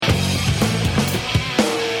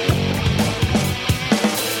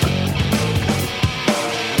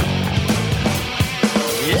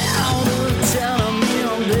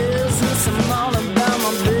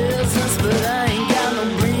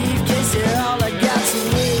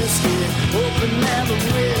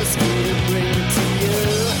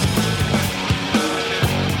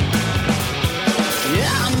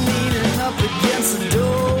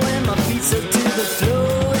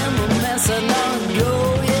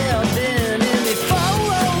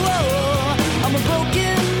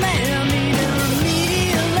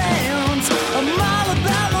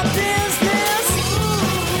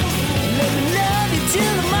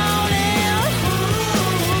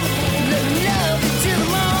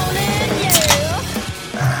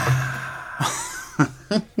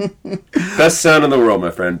Best sound in the world, my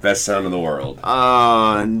friend. Best sound in the world.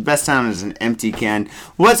 Best sound is an empty can.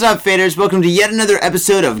 What's up, faders? Welcome to yet another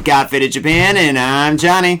episode of Got Faded Japan, and I'm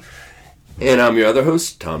Johnny. And I'm your other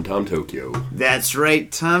host, Tom Tokyo. That's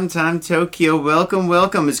right, Tom Tokyo.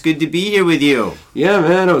 Welcome. It's good to be here with you. Yeah,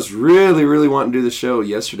 man, I was really wanting to do the show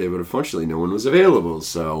yesterday, but unfortunately no one was available,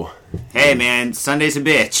 so... Hey, man, Sunday's a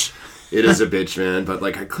bitch. It is a bitch, man, but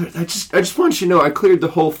like I just want you to know I cleared the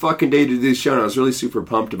whole fucking day to do this show, and I was really super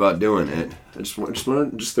pumped about doing it. I just want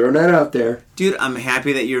to throw that out there. Dude, I'm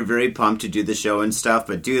happy that you're very pumped to do the show and stuff,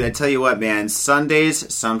 but dude, I tell you what, man,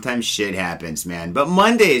 Sundays, sometimes shit happens, man. But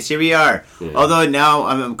Mondays, here we are. Yeah. Although now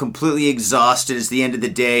I'm completely exhausted. It's the end of the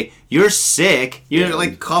day. You're sick. You're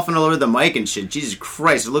like coughing all over the mic and shit. Jesus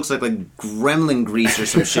Christ, it looks like gremlin grease or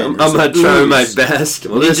some shit. I'm not trying my best.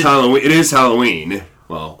 Well, it is Halloween.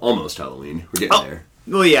 Well, almost Halloween. We're getting there.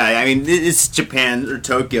 Well, yeah, I mean, it's Japan or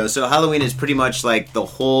Tokyo, so Halloween is pretty much like the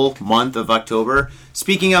whole month of October.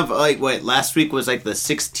 Speaking of, last week was like the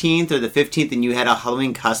 16th or the 15th, and you had a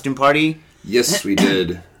Halloween costume party? Yes, we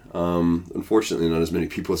did. Unfortunately, not as many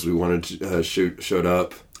people as we wanted to showed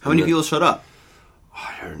up. How many people showed up?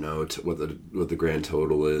 I don't know what the grand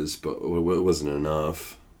total is, but it wasn't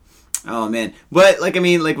enough. Oh, man. But,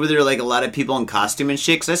 were there, a lot of people in costume and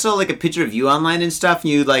shit? Because I saw, a picture of you online and stuff, and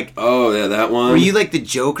you, Oh, yeah, that one? Were you, the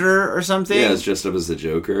Joker or something? Yeah, I was dressed up as the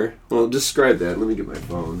Joker. Well, describe that. Let me get my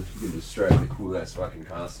phone. You can describe the cool-ass fucking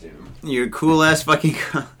costume. Your cool-ass fucking...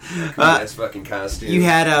 cool-ass fucking costume. You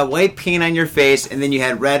had white paint on your face, and then you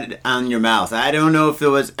had red on your mouth. I don't know if it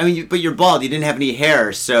was... but you're bald. You didn't have any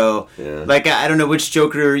hair, so... Yeah. I don't know which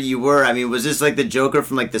Joker you were. I mean, was this, the Joker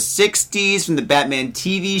from, the 60s, from the Batman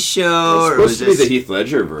TV show? It's supposed to be the Heath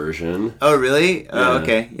Ledger version. Oh, really? Yeah. Oh,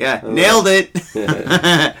 okay. Yeah. Nailed it.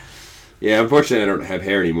 Yeah, unfortunately I don't have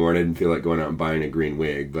hair anymore, and I didn't feel like going out and buying a green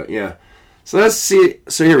wig, but yeah. So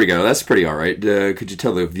here we go. That's pretty alright. Could you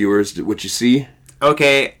tell the viewers what you see?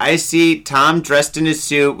 Okay, I see Tom dressed in his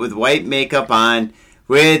suit with white makeup on,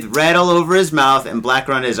 with red all over his mouth and black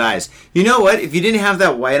around his eyes. You know what? If you didn't have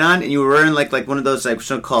that white on, and you were wearing like one of those, what's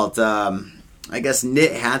it called, I guess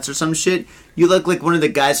knit hats or some shit, you look like one of the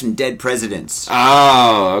guys from Dead Presidents.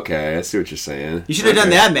 Oh, okay. I see what you're saying. You should have done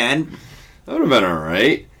that, man. That would have been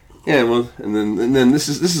alright. Yeah, well, and then this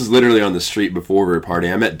is literally on the street before we were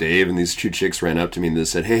partying. I met Dave, and these two chicks ran up to me and they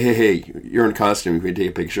said, hey, you're in costume. Can we take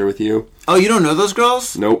a picture with you? Oh, you don't know those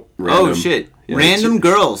girls? Nope. Random. Oh, shit. Yeah, random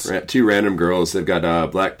girls. Two random girls. They've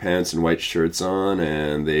got black pants and white shirts on,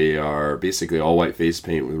 and they are basically all white face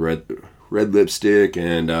paint with red lipstick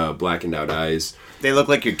and blackened out eyes. They look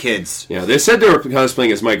like your kids. Yeah, they said they were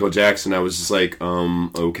cosplaying as Michael Jackson. I was just like,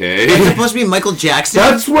 okay. That's supposed to be Michael Jackson?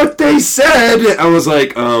 That's what they said! I was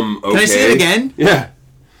like, okay. Can I see it again? Yeah.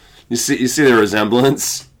 You see the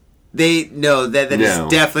resemblance? No, that is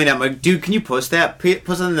definitely not Mike. Dude, can you post that?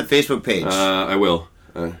 Post it on the Facebook page. I will.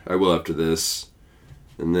 I will after this.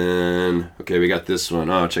 And then, okay, we got this one.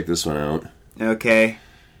 Oh, check this one out. Okay.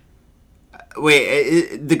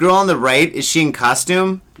 Wait, the girl on the right, is she in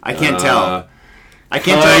costume? I can't tell. I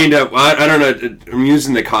can't tell. I don't know. I'm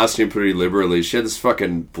using the costume pretty liberally. She had this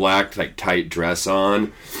fucking black, tight dress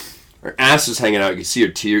on. Her ass was hanging out. You could see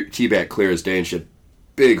her T-back clear as day, and she had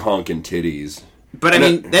big honking titties. But I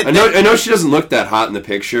know she doesn't look that hot in the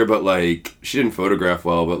picture, but she didn't photograph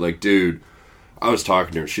well. But dude, I was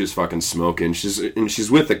talking to her. She was fucking smoking. She's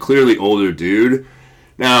with a clearly older dude.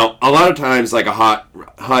 Now, a lot of times, a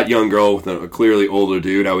hot young girl with a clearly older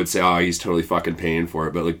dude, I would say, oh, he's totally fucking paying for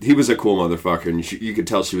it. But, he was a cool motherfucker, and you could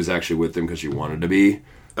tell she was actually with him because she wanted to be.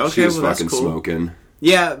 Okay, she was well, fucking that's cool. Smoking.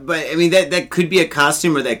 Yeah, but, I mean, that could be a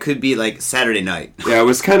costume, or that could be, Saturday night. Yeah, it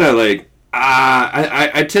was kind of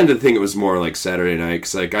I tend to think it was more Saturday night,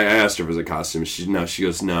 because, I asked her if it was a costume. She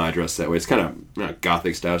goes, no, I dress that way. It's kind of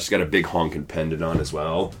gothic style. She's got a big honking pendant on as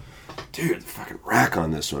well. Dude, the fucking rack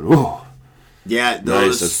on this one. Whoa. Yeah,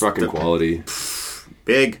 nice. That's fucking quality.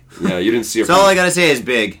 Big. Yeah, you didn't see her. That's all I gotta say is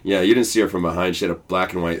big. Yeah, you didn't see her from behind. She had a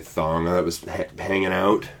black and white thong that was hanging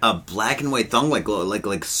out. A black and white thong, like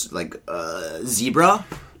zebra?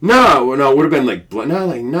 No, it would have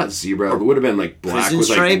been not zebra. It would have been black with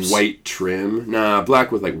stripes? White trim. Nah,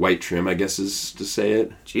 black with white trim, I guess is to say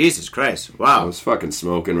it. Jesus Christ! Wow, I was fucking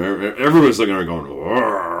smoking. Everyone was looking at her going,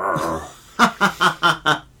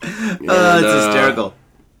 that's hysterical.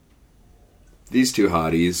 These two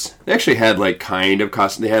hotties, they actually had kind of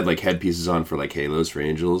costume. They had headpieces on for halos for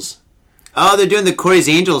angels. Oh, they're doing the Corey's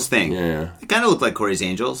Angels thing. Yeah, they kind of look like Corey's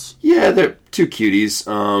Angels. Yeah, they're two cuties.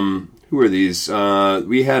 Who are these?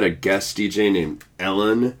 We had a guest DJ named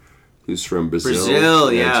Ellen, who's from Brazil.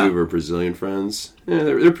 Brazil, yeah. Two of her Brazilian friends. Yeah,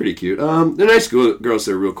 they're pretty cute. They're nice girls.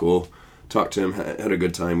 They're real cool. talked to him, had a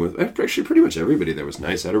good time with... Actually, pretty much everybody there was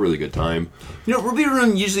nice. I had a really good time. You know, Ruby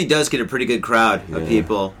Room usually does get a pretty good crowd of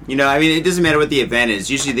people. You know, I mean, it doesn't matter what the event is.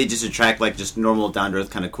 Usually they just attract, like, just normal, down-to-earth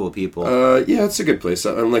kind of cool people. Yeah, it's a good place.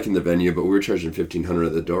 I'm liking the venue, but we were charging $1,500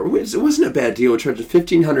 at the door. It wasn't a bad deal. We charged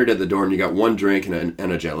 $1,500 at the door, and you got one drink and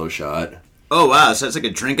a Jell-O shot. Oh, wow, so it's like a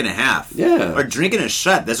drink and a half. Yeah. Or drink and a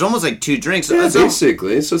shot. That's almost like 2 drinks. Yeah,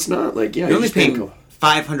 basically. So it's not like, yeah... You're only paying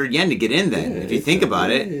 500 yen to get in then, if you think about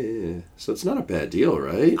it. Yeah. So it's not a bad deal,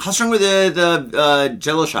 right? How strong were the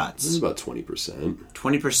Jell-O shots? This is about 20%.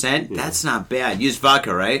 20%? Yeah. That's not bad. Use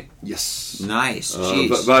vodka, right? Yes. Nice.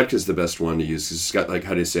 Jeez. Vodka's the best one to use because it's got, like,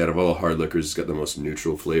 how do you say, out of all hard liquors, it's got the most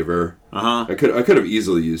neutral flavor. Uh-huh. I could have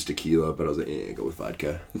easily used tequila, but I was like, go with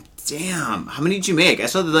vodka. Damn. How many did you make? I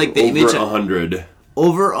saw the, like, the over image. 100.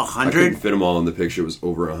 Over 100? I couldn't fit them all in the picture. It was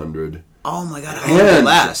over 100. Oh, my God. How long did it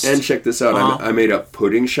last? And check this out. I made up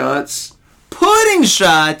pudding shots. Pudding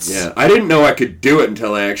shots? Yeah. I didn't know I could do it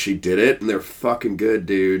until I actually did it, and they're fucking good,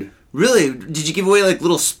 dude. Really? Did you give away, like,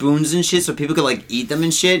 little spoons and shit so people could, like, eat them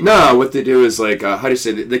and shit? No, what they do is, like, how do you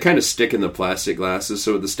say, they kind of stick in the plastic glasses,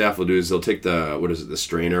 so what the staff will do is they'll take the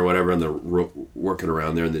strainer or whatever, and they'll work it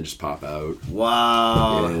around there and then just pop out.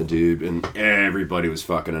 Wow. Yeah, dude, and everybody was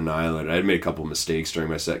fucking annihilated. I had made a couple mistakes during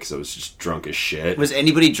my set because I was just drunk as shit. Was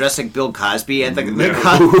anybody dressed like Bill Cosby at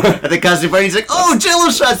the costume party? He's like, oh, Jell-O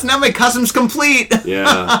shots, now my costume's complete.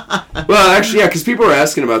 Yeah. Well, actually, yeah, because people were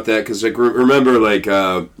asking about that, because, like, remember, like,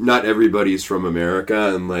 not everybody's from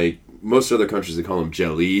America, and like most other countries they call them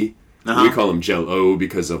jelly. We call them Jell-O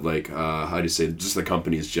because of like how do you say, just the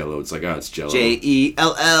company's Jell-O. It's like, it's Jell-O.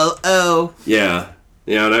 Jelllo. Yeah,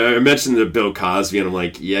 yeah. And I mentioned the Bill Cosby, and I'm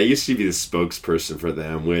like, yeah, I used to be the spokesperson for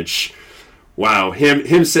them, which. Wow,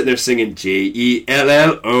 him sitting there singing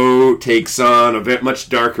Jello takes on a much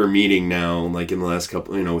darker meaning now, like in the last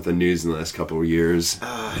couple, with the news in the last couple of years.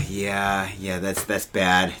 Yeah, that's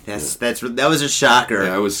bad. That was a shocker.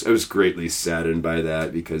 Yeah, I was greatly saddened by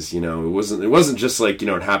that because it wasn't just like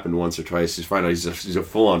it happened once or twice. You find out he's a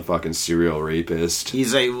full on fucking serial rapist.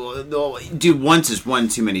 He's like, dude, once is one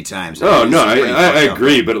too many times. Oh no, I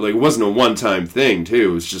agree, but it wasn't a one time thing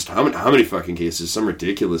too. It was just how many fucking cases, some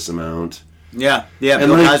ridiculous amount. Yeah,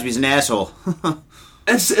 Bill Cosby's an asshole.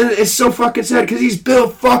 It's so fucking sad because he's Bill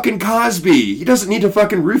fucking Cosby. He doesn't need to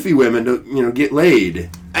fucking roofie women to get laid.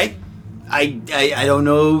 I don't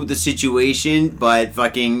know the situation, but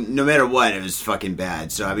fucking no matter what, it was fucking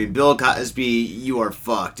bad. So I mean, Bill Cosby, you are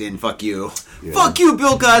fucked, and fuck you, fuck you,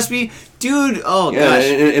 Bill Cosby, dude. Oh gosh,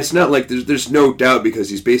 and it's not like there's no doubt because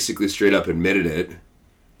he's basically straight up admitted it.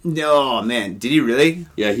 No man, did he really?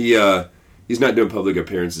 Yeah, He's not doing public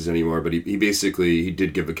appearances anymore, but he basically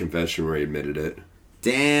did give a confession where he admitted it.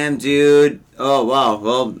 Damn, dude. Oh, wow.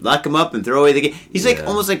 Well, lock him up and throw away the game. He's like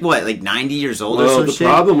almost like, what, like 90 years old or some shit? Well,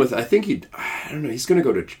 the problem with, I don't know, he's going to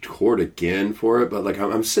go to court again for it, but like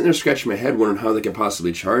I'm sitting there scratching my head wondering how they can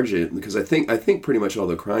possibly charge it, because I think pretty much all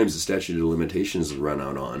the crimes the statute of limitations will run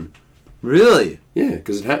out on. Really? Yeah,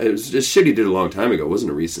 because it was just shit he did a long time ago. It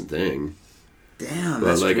wasn't a recent thing. Damn,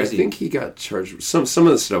 that's crazy. I think he got charged. Some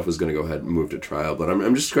of the stuff was going to go ahead and move to trial, but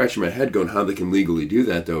I'm just scratching my head going how they can legally do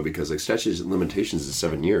that though, because like statute of limitations is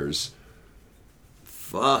 7 years.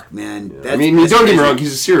 Fuck, man. Yeah. Don't get me wrong.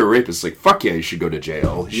 He's a serial rapist. Like, fuck yeah, he should go to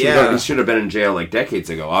jail. He should have been in jail like decades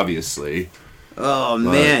ago, obviously. Oh,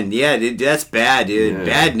 man. Yeah, dude, that's bad, dude. Yeah.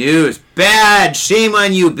 Bad news. Bad. Shame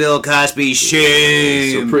on you, Bill Cosby.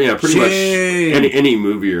 Shame. So pretty much any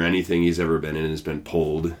movie or anything he's ever been in has been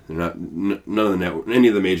pulled. None of any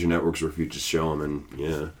of the major networks refuse to show him, and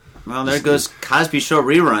yeah. Well, there goes Cosby Show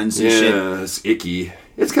reruns and shit. Yeah, it's icky.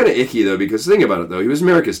 It's kind of icky, though, because think about it, though. He was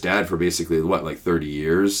America's dad for basically, like 30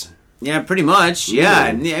 years? Yeah, pretty much. Yeah.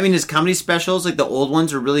 I mean, his comedy specials, like the old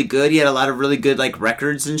ones, were really good. He had a lot of really good, like,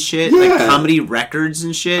 records and shit. Yeah. Like, comedy records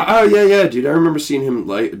and shit. Oh, yeah, dude. I remember seeing him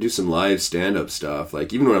do some live stand-up stuff.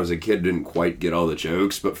 Like, even when I was a kid, didn't quite get all the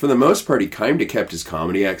jokes. But for the most part, he kind of kept his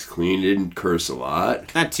comedy acts clean. He didn't curse a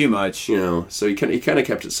lot. Not too much. So he kind of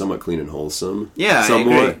kept it somewhat clean and wholesome. Yeah,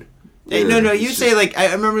 somewhat. I agree. Yeah, no, you say, like,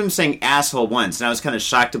 I remember him saying asshole once, and I was kind of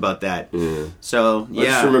shocked about that. Yeah. So, yeah. I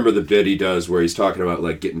just remember the bit he does where he's talking about,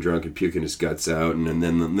 like, getting drunk and puking his guts out, and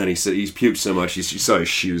then he said he's puked so much, you saw his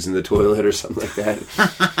shoes in the toilet or something like that.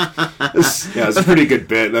 It's a pretty good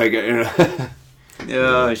bit. Like,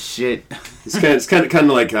 oh, shit. It's kind of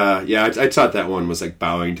like, I taught that one was like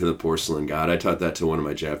bowing to the porcelain god. I taught that to one of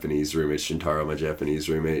my Japanese roommates, Shintaro, my Japanese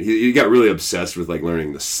roommate. He got really obsessed with like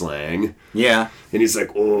learning the slang. Yeah. And he's like,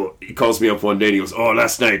 he calls me up one day and he goes,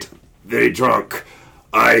 last night, very drunk.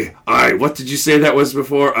 What did you say that was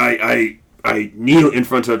before? I kneel in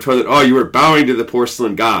front of a toilet. Oh, you were bowing to the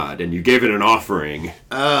porcelain god, and you gave it an offering.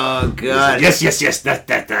 Oh, God. Like, yes,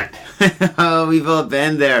 that. Oh, we've all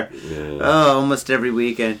been there. Yeah. Oh, almost every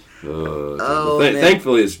weekend. Man.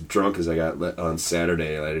 Thankfully, as drunk as I got on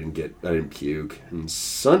Saturday, I didn't puke. And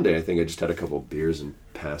Sunday, I think I just had a couple beers and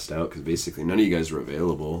passed out because basically none of you guys were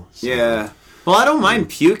available. So. Yeah. Well, I don't mind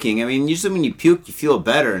puking. I mean, usually when you puke, you feel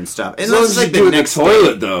better and stuff. And as long as you do it in the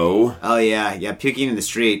toilet, though. Oh yeah, puking in the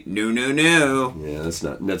street. No. Yeah,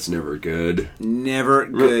 that's never good. Never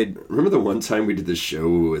good. Remember the one time we did the show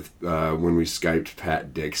with when we Skyped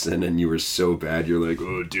Pat Dixon, and you were so bad, you're like,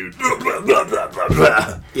 oh, dude.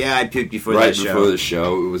 Yeah, I puked before right that show. Right before the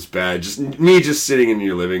show, it was bad. Just me just sitting in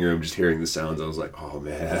your living room, just hearing the sounds. I was like, oh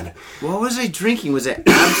man. What was I drinking? Was it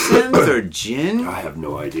absinthe or gin? I have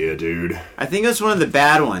no idea, dude. I think it was one of the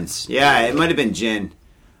bad ones. Yeah, it might have been gin.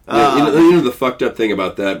 Yeah, you know the fucked up thing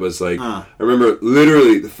about that was like I remember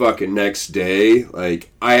literally the fucking next day,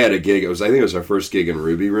 like I had a gig. I think it was our first gig in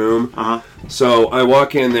Ruby Room. So I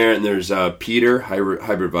walk in there and there's Peter Hybrid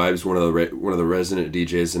Vibes, one of the resident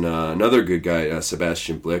DJs, and another good guy,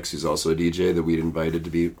 Sebastian Blix, who's also a DJ that we'd invited to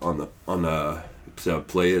be on the to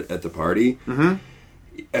play at the party.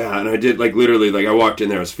 And I did, like, literally, like, I walked in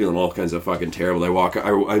there, I was feeling all kinds of fucking terrible.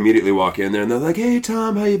 I immediately walk in there, and they're like, hey,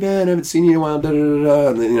 Tom, how you been? I haven't seen you in a while, da-da-da-da.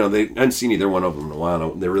 And, you know, I hadn't seen either one of them in a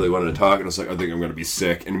while. They really wanted to talk, and I was like, I think I'm going to be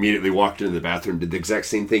sick. And immediately walked into the bathroom, did the exact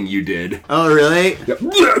same thing you did. Oh, really? Yep.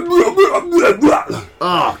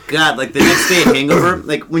 Oh, God, like, the next day hangover,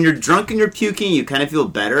 like, when you're drunk and you're puking, you kind of feel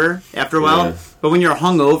better after a while. Yeah. But when you're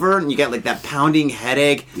hungover and you get, like, that pounding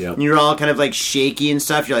headache, and you're all kind of, like, shaky and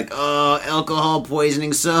stuff, you're like, oh, alcohol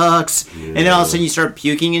poisoning sucks. Yeah. And then all of a sudden you start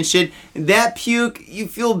puking and shit. That puke, you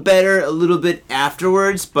feel better a little bit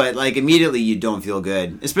afterwards, but, like, immediately you don't feel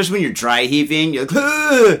good. Especially when you're dry heaving. You're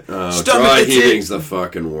like, dry heaving's the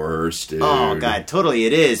fucking worst, dude. Oh, God, totally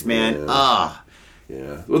it is, man.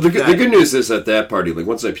 Yeah. Well, the good news is at that party, like,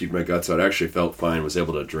 once I puked my guts out, I actually felt fine, was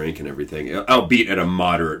able to drink and everything, albeit at a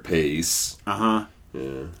moderate pace. Yeah.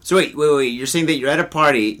 So wait. You're saying that you're at a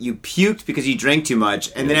party, you puked because you drank too much,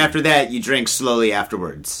 and then after that, you drank slowly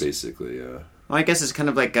afterwards. Basically, yeah. Well, I guess it's kind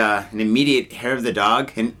of like an immediate hair of the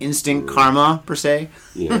dog, an instant karma, per se.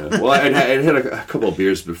 Yeah. Well, I'd had a couple of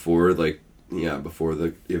beers before, like, before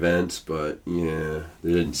the event, but, they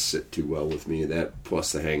didn't sit too well with me, that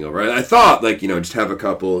plus the hangover. I thought, like, just have a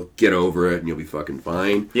couple, get over it, and you'll be fucking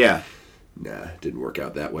fine. Yeah. Nah, it didn't work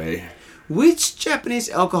out that way. Which Japanese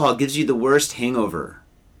alcohol gives you the worst hangover?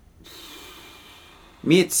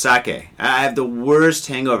 Me, it's sake. I have the worst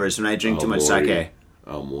hangovers when I drink too much sake.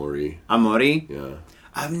 Aomori? Yeah.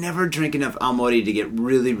 I've never drank enough aomori to get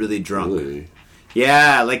really, really drunk. Really?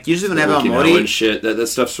 Yeah, like usually when I have Okinawa aomori and shit. That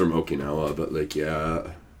stuff's from Okinawa, but like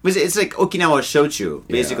it's like Okinawa shochu.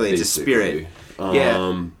 Basically, it's a spirit.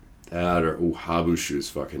 That or habushu is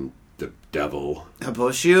fucking the devil.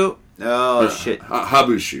 Habushu? Oh shit.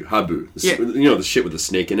 Habushu, habu. The shit with the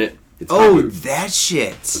snake in it. It's habu. Habu. That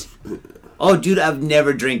shit. Oh, dude, I've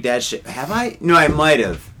never drank that shit. Have I? No, I might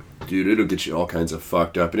have. Dude, it'll get you all kinds of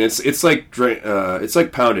fucked up, and it's like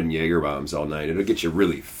pounding Jaeger bombs all night. It'll get you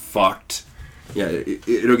really fucked. Yeah,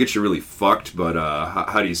 it'll get you really fucked, but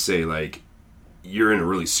how do you say, like, you're in a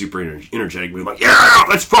really super energetic mood, like, yeah,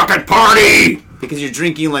 let's fucking party! Because you're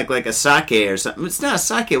drinking, like a sake or something. It's not a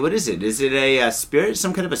sake, what is it? Is it a spirit?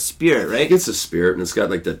 Some kind of a spirit, right? It's a spirit, and it's got,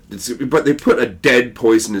 like, but they put a dead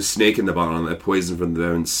poisonous snake in the bottom, that poison from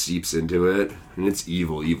them seeps into it, and it's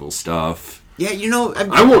evil, evil stuff. Yeah,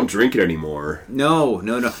 I won't drink it anymore. No.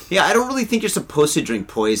 Yeah, I don't really think you're supposed to drink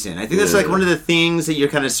poison. I think that's like one of the things that you're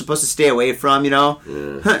kind of supposed to stay away from,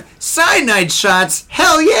 Yeah. Cyanide shots?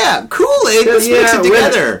 Hell yeah! Kool-Aid, let's mix it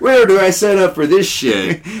together. Where do I sign up for this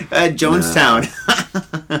shit? Jonestown.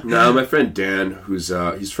 No, my friend Dan,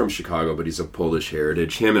 he's from Chicago, but he's of Polish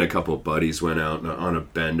heritage. Him and a couple of buddies went out on a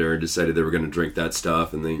bender and decided they were going to drink that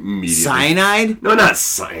stuff, and they immediately... Cyanide? No, not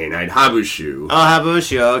cyanide. Habushu. Oh,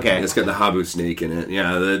 habushu, okay. Yeah, it's got the habu snake in it.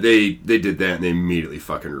 Yeah, they did that, and they immediately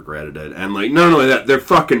fucking regretted it. And, like, not only that, they're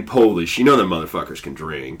fucking Polish. You know them motherfuckers can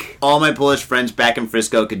drink. All my Polish friends back in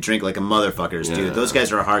Frisco could drink like a motherfuckers, dude. Those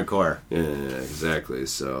guys are hardcore. Yeah, exactly.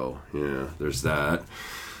 So, there's that.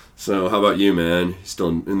 So, how about you, man? Still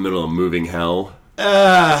in the middle of moving hell?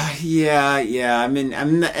 Yeah. I mean,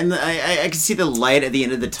 I can see the light at the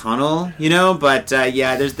end of the tunnel, But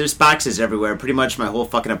there's boxes everywhere. Pretty much my whole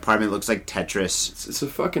fucking apartment looks like Tetris. It's a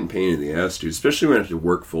fucking pain in the ass, dude. Especially when I have to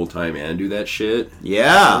work full time and do that shit.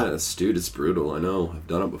 Yeah. Yes, dude, it's brutal. I know. I've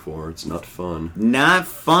done it before. It's not fun. Not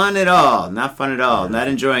fun at all. Not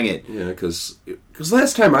enjoying it. Yeah, because Because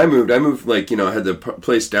last time I moved, like, I had the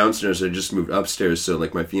place downstairs, I just moved upstairs, so,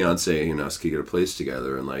 like, my fiance and us could get a place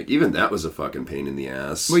together, and, like, even that was a fucking pain in the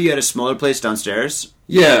ass. Well, you had a smaller place downstairs?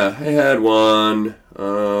 Yeah, I had one.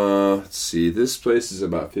 Let's see, this place is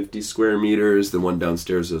about 50 square meters, the one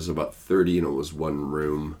downstairs was about 30, and it was one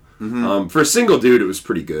room. Mm-hmm. For a single dude, it was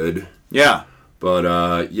pretty good. Yeah. But,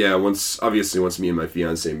 once me and my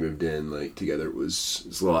fiance moved in, like, together, it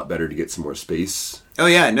was a lot better to get some more space. Oh,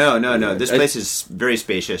 yeah, no. This place is very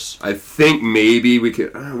spacious. I think maybe we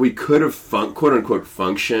could have, quote-unquote,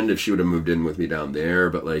 functioned if she would have moved in with me down there,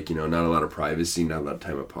 but, like, not a lot of privacy, not a lot of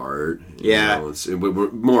time apart. Yeah. We're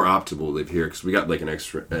more optimal to live here, because we got, like, an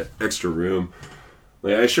extra room.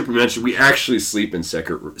 Like, I should mention, we actually sleep in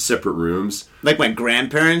separate rooms. Like my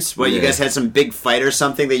grandparents? What, you guys had some big fight or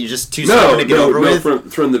something that you're just too stubborn to get over with? No,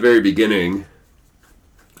 from the very beginning.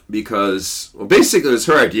 Because, well, basically it was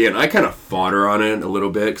her idea, and I kind of fought her on it a little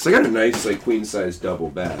bit, because I got a nice, like, queen-size double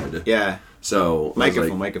bed. Yeah. So...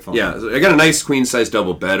 Microphone. Yeah, so I got a nice queen-size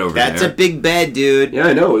double bed over there. That's a big bed, dude. Yeah,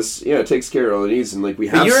 I know. It takes care of all the needs, and, like, we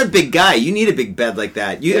have... But you're a big guy. You need a big bed like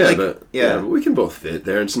that. But we can both fit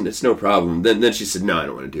there. It's no problem. Then she said, no, I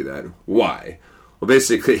don't want to do that. Why? Well,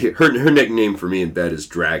 basically, her nickname for me in bed is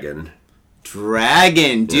Dragon.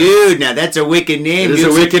 Dragon, dude. Now that's a wicked name. It is a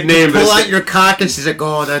wicked name. Pull out your cock and she's like,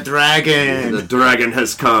 "Oh, the dragon! The dragon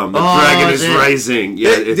has come. The dragon is rising."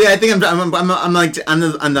 Yeah, dude, I think I'm like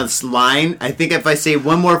on this line. I think if I say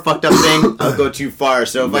one more fucked up thing, I'll go too far.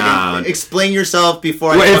 So if I can explain yourself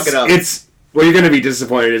before I fuck it up. Well, you're going to be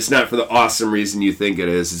disappointed. It's not for the awesome reason you think it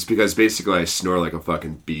is. It's because basically I snore like a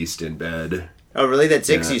fucking beast in bed. Oh, really? That's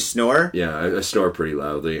it? You snore? Yeah, I snore pretty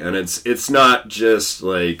loudly, and it's not just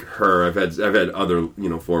like her. I've had other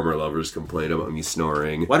former lovers complain about me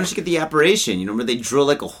snoring. Why don't you get the operation? Where they drill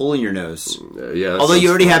like a hole in your nose. Yeah. Although you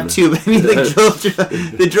already have two, but I mean,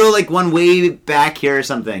 they drill like one way back here or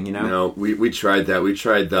something. No, we tried that. We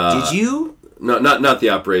tried the. Did you? No, not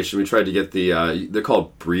the operation. We tried to get the, they're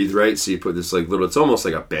called Breathe Right, so you put this, like, little, it's almost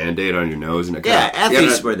like a Band-Aid on your nose, and it kind of... Yeah,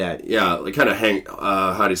 athletes wear that. Yeah, like, kind of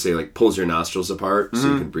how do you say, like, pulls your nostrils apart,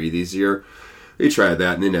 so you can breathe easier. We tried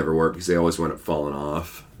that, and they never worked, because they always wound up falling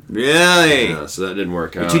off. Really? Yeah, so that didn't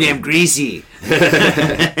work out. You're too damn greasy.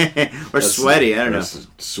 Or sweaty, I don't know.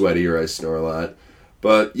 Sweaty, or I snore a lot.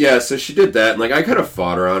 But, yeah, so she did that, and, like, I kind of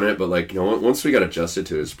fought her on it, but, like, once we got adjusted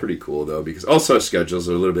to it, it's pretty cool, though, because also our schedules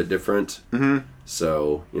are a little bit different. Mm-hmm.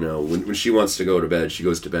 So, when she wants to go to bed, she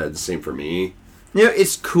goes to bed. Same for me.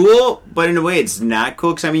 It's cool, but in a way it's not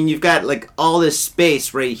cool, because, I mean, you've got, like, all this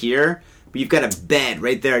space right here, but you've got a bed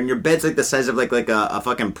right there, and your bed's, like, the size of, like a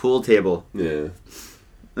fucking pool table. Yeah.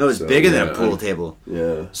 No, it's bigger than a pool table.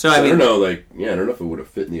 Yeah. So I mean, I don't know, I don't know if it would have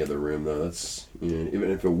fit in the other room though. That's even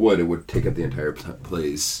if it would take up the entire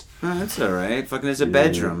place. Oh, that's all right. Fucking, it's a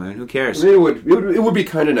bedroom. I mean, who cares? I mean, it would be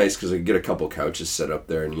kind of nice because I could get a couple couches set up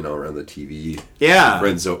there and around the TV. Yeah.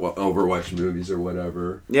 Friends over watching movies or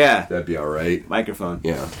whatever. Yeah. That'd be all right. Microphone.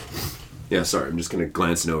 Yeah. Yeah. Sorry, I'm just kind of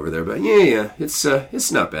glancing over there, but yeah, it's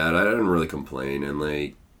not bad. I don't really complain, and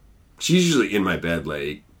like she's usually in my bed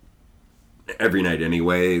like every night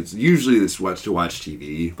anyway. It's usually to watch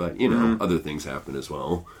TV, but other things happen as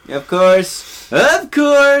well. Of course. Yeah.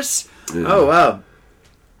 Oh wow.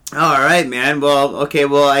 All right, man. Well, okay.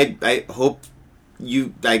 Well, I hope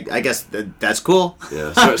you. I guess that's cool.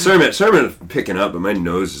 Yeah. Sorry, I'm picking up, but my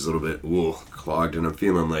nose is a little bit clogged, and I'm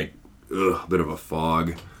feeling like a bit of a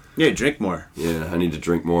fog. Yeah, drink more. Yeah, I need to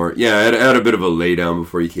drink more. Yeah, I had a bit of a lay down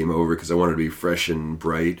before you came over because I wanted to be fresh and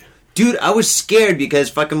bright. Dude, I was scared because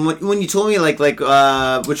fucking when you told me like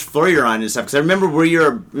which floor you're on and stuff, because I remember where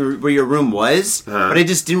your room was, but I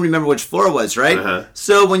just didn't remember which floor it was, right? Uh-huh.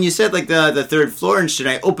 So when you said like the third floor and shit,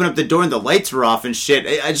 I opened up the door and the lights were off and shit.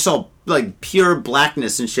 I just saw like pure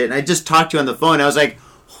blackness and shit, and I just talked to you on the phone. I was like,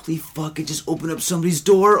 holy fuck, I just opened up somebody's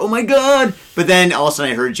door. Oh my god. But then all of a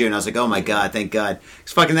sudden I heard you and I was like, oh my god, thank god.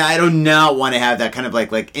 Because fucking I do not want to have that kind of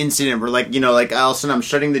like incident where like like all of a sudden I'm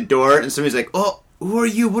shutting the door and somebody's like, oh, who are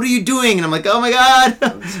you? What are you doing? And I'm like, oh my god.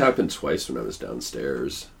 This happened twice when I was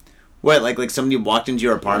downstairs. What, like somebody walked into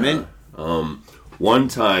your apartment? Yeah. One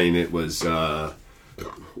time it was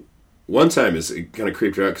one time it kind of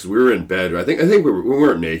creeped her out because we were in bed. I think we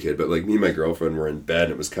weren't naked, but like me and my girlfriend were in bed.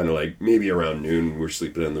 And it was kind of like maybe around noon. We were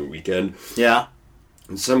sleeping on the weekend. Yeah.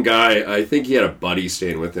 And some guy, I think he had a buddy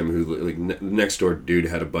staying with him who, like, next door dude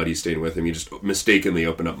had a buddy staying with him. He just mistakenly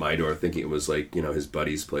opened up my door thinking it was, like, his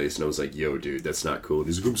buddy's place. And I was like, yo, dude, that's not cool. And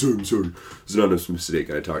he's like, I'm sorry. It was an honest mistake.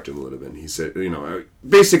 And I talked to him a little bit. And he said,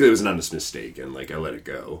 basically it was an honest mistake. And, like, I let it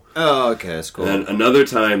go. Oh, okay. That's cool. And another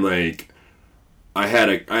time, like, I had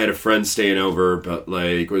a friend staying over, but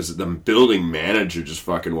like was the building manager just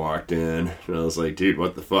fucking walked in, and I was like, dude,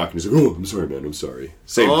 what the fuck? And he's like, oh, I'm sorry, man, I'm sorry.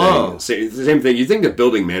 Same thing. You think the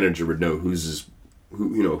building manager would know who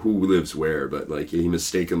lives where, but like he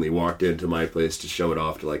mistakenly walked into my place to show it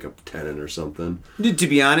off to like a tenant or something. Dude, to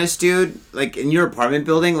be honest, dude, like in your apartment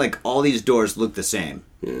building, like all these doors look the same.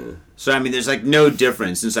 Yeah. So I mean, there's like no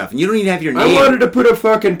difference and stuff, and you don't even have your name. I wanted to put a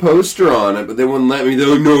fucking poster on it, but they wouldn't let me. They're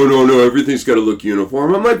like, no, everything's got to look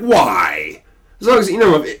uniform. I'm like, why? As long as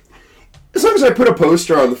as long as I put a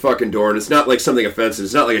poster on the fucking door and it's not like something offensive,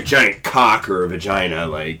 it's not like a giant cock or a vagina,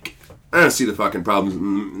 like. I don't see the fucking problems.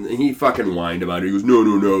 And he fucking whined about it. He goes,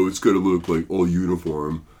 no, it's got to look like all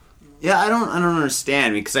uniform. Yeah, I don't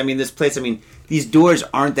understand, because I mean, this place, I mean, these doors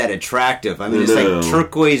aren't that attractive. I mean, it's like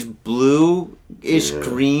turquoise blue-ish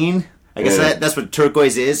green. I guess that's what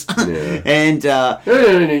turquoise is. Yeah. And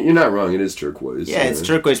you're not wrong. It is turquoise. Yeah, it's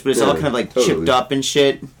turquoise, but it's all kind of like chipped up and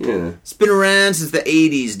shit. Yeah, it's been around since the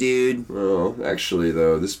 '80s, dude. Well, actually,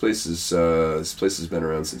 though, this place has been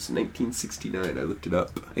around since 1969. I looked it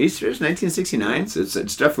up. Are you serious? 1969?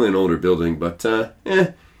 It's definitely an older building, but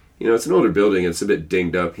it's an older building. It's a bit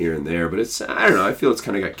dinged up here and there, but I don't know. I feel it's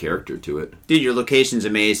kind of got character to it. Dude, your location's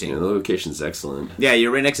amazing. Yeah, the location's excellent. Yeah,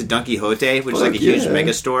 you're right next to Don Quixote, which is like a huge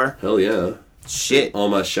mega store. Hell yeah. Shit. All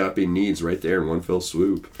my shopping needs right there in one fell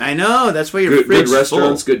swoop. I know. That's why your good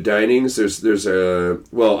restaurants, good dinings. There's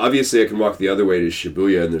obviously I can walk the other way to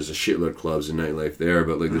Shibuya, and there's a shitload of clubs and nightlife there,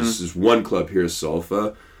 but like there's this one club here,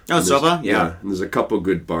 Solfa. Oh, Soba? Yeah. And there's a couple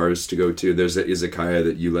good bars to go to. There's that izakaya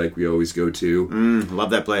that you like, we always go to. Love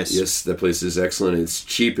that place. Yes, that place is excellent. It's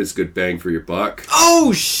cheap. It's good bang for your buck.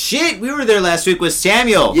 Oh, shit! We were there last week with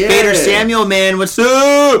Samuel. Yeah. Fader Samuel, man. What's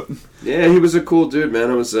up? Yeah, he was a cool dude,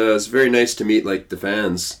 man. It was very nice to meet, like, the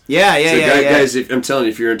fans. Yeah. Guys, I'm telling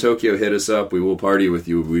you, if you're in Tokyo, hit us up. We will party with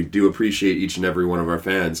you. We do appreciate each and every one of our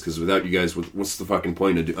fans, because without you guys, what's the fucking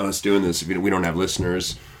point of us doing this if we don't have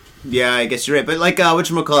listeners? Yeah, I guess you're right. But like,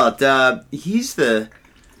 whatchamacallit, he's the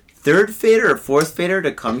third fader or fourth fader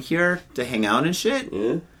to come here to hang out and shit.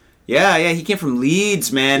 Yeah, he came from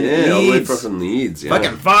Leeds, man. Yeah, Leeds. all the way from Leeds, yeah.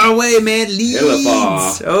 Fucking far away, man. Leeds. Hella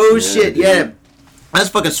far. Oh, shit, dude. yeah. That's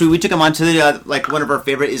fucking sweet. We took him on to the, like one of our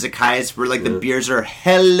favorite izakayas where like the beers are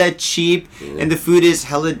hella cheap and the food is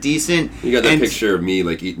hella decent. You got that picture of me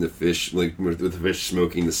like eating the fish, like with the fish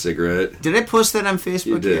smoking the cigarette. Did I post that on Facebook?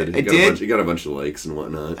 You did. I did. You got a bunch of likes and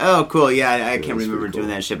whatnot. Oh, cool. Yeah, I can't remember doing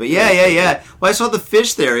that shit. But yeah. Well, I saw the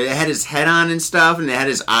fish there. It had his head on and stuff, and it had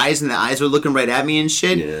his eyes, and the eyes were looking right at me and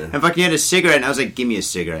shit. Yeah. And fucking had a cigarette, and I was like, give me a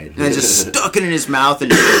cigarette. And I just stuck it in his mouth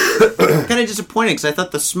and shit. Kind of disappointing, because I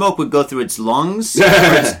thought the smoke would go through its lungs or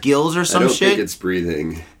its gills or some shit. I don't think it's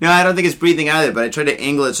breathing. No, I don't think it's breathing either, but I tried to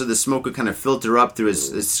angle it so the smoke would kind of filter up through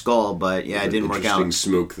his skull, but yeah, it didn't work out. Interesting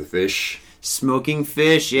smoke the fish. Smoking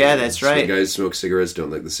fish, yeah, that's right. Some guys smoke cigarettes, don't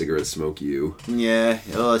like the cigarettes smoke you. Yeah,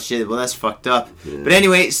 oh shit, well that's fucked up. Yeah. But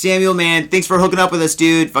anyway, Samuel, man, thanks for hooking up with us,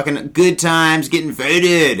 dude. Fucking good times, getting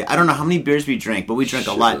faded. I don't know how many beers we drank, but we drank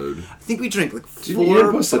a lot. I think we drank like 4. You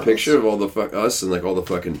didn't post a picture of all the us and like all the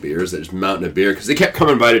fucking beers that just mountain of beer, because they kept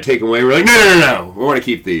coming by to take away. We're like, no, we want to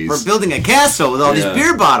keep these. We're building a castle with all these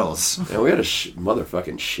beer bottles. Yeah, we had a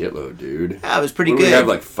motherfucking shitload, dude. Yeah, it was pretty good. We have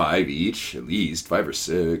like 5 each, at least 5 or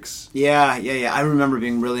 6. Yeah. I remember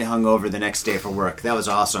being really hungover the next day for work. That was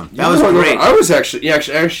awesome. That was great. I was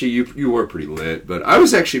actually, you were pretty lit, but I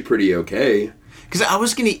was actually pretty okay. Because I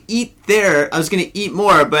was going to eat there. I was going to eat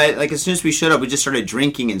more, but like as soon as we showed up, we just started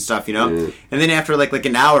drinking and stuff, you know? Yeah. And then after like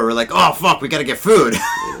an hour, we're like, oh, fuck, we got to get food.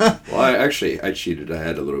 Yeah. Well, I cheated. I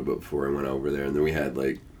had a little bit before I went over there, and then we had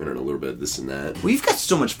like, I don't know, a little bit of this and that. We've got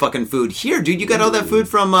so much fucking food here, dude. You got all that food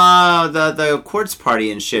from the quartz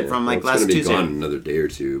party and shit from like last Tuesday. It's going to be gone another day or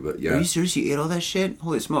two, but yeah. Are you serious? You ate all that shit?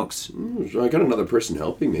 Holy smokes. I got another person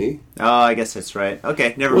helping me. Oh, I guess that's right.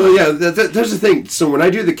 Okay, never mind. Well, yeah, that's the thing. So when I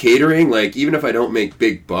do the catering, like, even if I don't make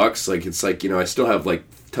big bucks, like, it's like, I still have, like,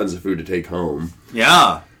 tons of food to take home.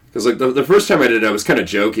 Yeah. Because, like, the first time I did it, I was kind of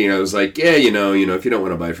joking. I was like, yeah, if you don't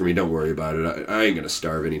want to buy from me, don't worry about it. I ain't going to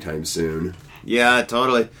starve anytime soon. Yeah,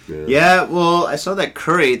 totally. Yeah, well, I saw that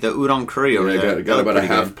curry, the udon curry over there. I got about a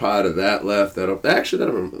half pot of that left. That'll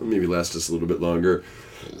maybe last us a little bit longer.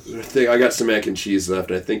 I got some mac and cheese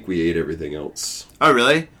left. I think we ate everything else. Oh,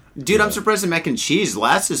 really? Dude, yeah. I'm surprised the mac and cheese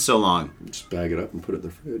lasted so long. Just bag it up and put it in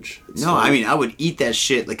the fridge. I mean, I would eat that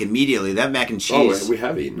shit, like, immediately. That mac and cheese. Oh, we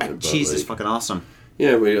have eaten mac and cheese is fucking awesome.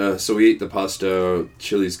 Yeah, we ate the pasta.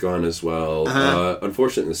 Chili's gone as well.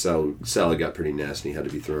 Unfortunately, the salad got pretty nasty. Had to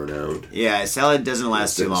be thrown out. Yeah, salad doesn't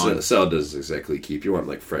last too long. Salad doesn't exactly keep. You want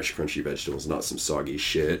like fresh, crunchy vegetables, not some soggy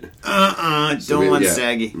shit. Don't want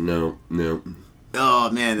saggy. No.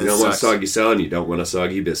 Oh, man, that You don't want a sucks. soggy salad, and you don't want a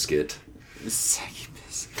soggy biscuit. Soggy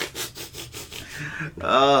biscuit.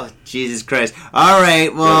 Oh, Jesus Christ. All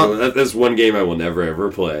right, well... No, that's one game I will never,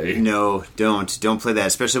 ever play. No, don't. Don't play that,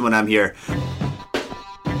 especially when I'm here.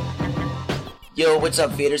 Yo, what's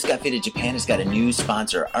up, Faders? Got Faded Japan has got a new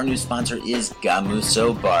sponsor. Our new sponsor is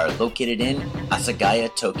Gamuso Bar, located in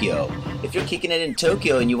Asagaya, Tokyo. If you're kicking it in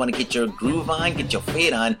Tokyo and you want to get your groove on, get your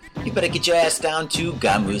fade on, you better get your ass down to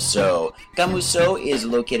Gamuso. Gamuso is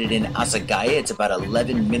located in Asagaya. It's about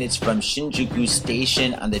 11 minutes from Shinjuku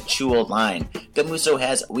Station on the Chuo line. Gamuso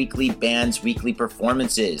has weekly bands, weekly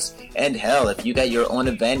performances. And hell, if you got your own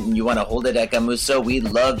event and you want to hold it at Gamuso, we'd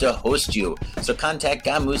love to host you. So contact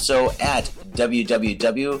Gamuso at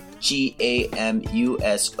www.gamuso.com.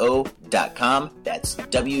 That's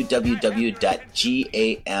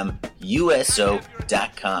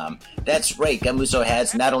www.gamuso.com. That's right, Gamuso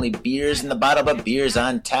has not only beers in the bottle, but beers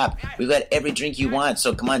on tap. We've got every drink you want,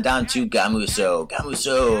 so come on down to Gamuso.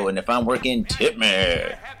 Gamuso, and if I'm working, tip me.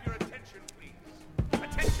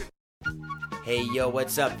 Hey, yo,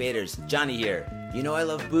 what's up, Vaders? Johnny here. You know I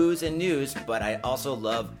love booze and news, but I also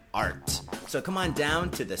love art. So come on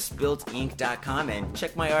down to thespiltink.com and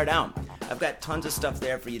check my art out. I've got tons of stuff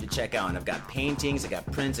there for you to check out. I've got paintings, I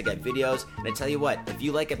got prints, I got videos. And I tell you what, if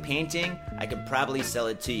you like a painting, I could probably sell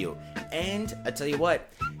it to you. And I tell you what,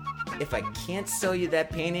 if I can't sell you that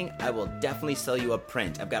painting, I will definitely sell you a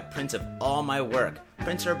print. I've got prints of all my work.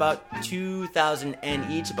 Prints are about 2,000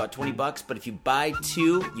 yen each, about $20, but if you buy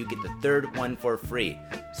two, you get the third one for free.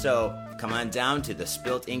 So come on down to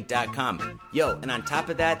thespiltink.com. Yo, and on top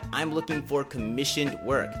of that, I'm looking for commissioned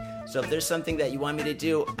work. So if there's something that you want me to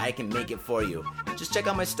do, I can make it for you. Just check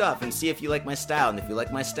out my stuff and see if you like my style. And if you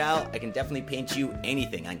like my style, I can definitely paint you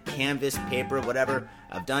anything on canvas, paper, whatever.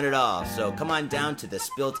 I've done it all. So come on down to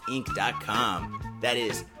thespiltink.com. That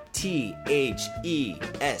is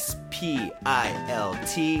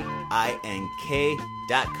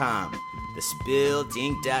THESPILTINK.com.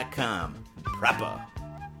 Thespiltink.com. Proper.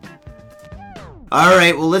 All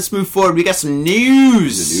right, well, let's move forward. We got some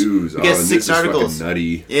news. The news. We got 6 articles.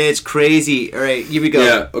 Nutty. It's crazy. All right, here we go.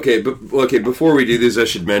 Yeah. Okay. Before we do this, I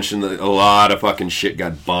should mention that a lot of fucking shit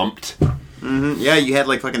got bumped. Mm-hmm. Yeah, you had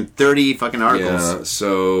like fucking 30 fucking articles. Yeah.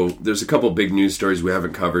 So there's a couple big news stories we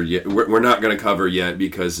haven't covered yet. We're not going to cover yet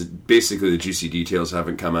because basically the juicy details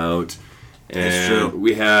haven't come out. And That's true.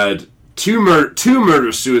 We had two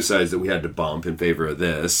murder suicides that we had to bump in favor of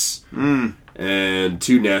this. And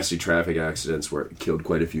 2 nasty traffic accidents where it killed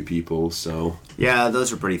quite a few people, so... Yeah,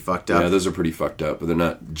 those are pretty fucked up. Yeah, those are pretty fucked up, but they're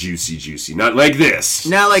not juicy. Not like this!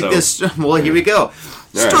 Not like this. Well, here we go.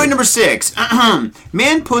 Story number 6.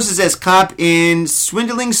 Man poses as cop in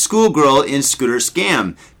swindling schoolgirl in scooter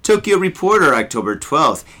scam. Tokyo Reporter, October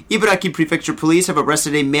 12th. Ibaraki Prefecture Police have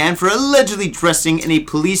arrested a man for allegedly dressing in a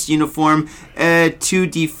police uniform to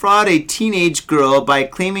defraud a teenage girl by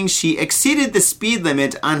claiming she exceeded the speed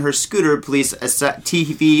limit on her scooter, Police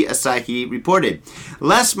TV Asahi reported.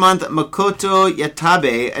 Last month, Makoto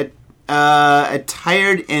Yatabe,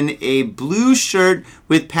 attired in a blue shirt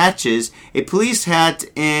with patches, a police hat,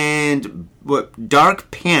 and dark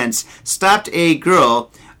pants, stopped a girl,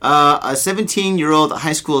 a 17-year-old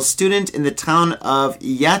high school student in the town of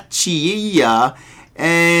Yachiya,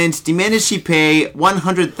 and demanded she pay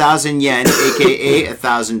 100,000 yen, aka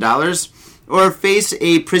 $1,000, or face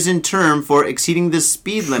a prison term for exceeding the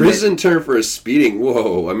speed limit. Prison term for speeding?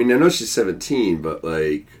 Whoa. I mean, I know she's 17, but,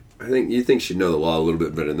 like, I think you think she'd know the law a little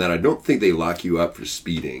bit better than that. I don't think they lock you up for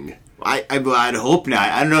speeding. I'd hope not.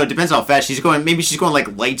 I don't know. It depends how fast she's going. Maybe she's going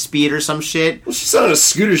like light speed or some shit. Well, she's on a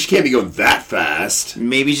scooter. She can't be going that fast.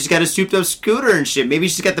 Maybe she's got a souped up scooter and shit. Maybe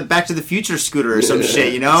she's got the Back to the Future scooter or some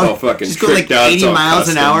shit, you know? It's all fucking she's going like out, 80 miles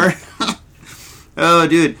custom. an hour. Oh,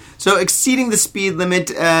 dude. So exceeding the speed limit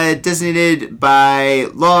designated by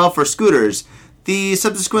law for scooters. She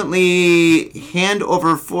subsequently handed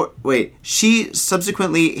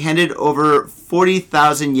over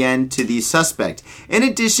 40,000 yen to the suspect. In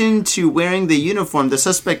addition to wearing the uniform, the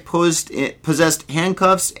suspect possessed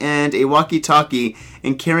handcuffs and a walkie-talkie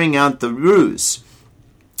in carrying out the ruse.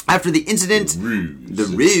 After the incident,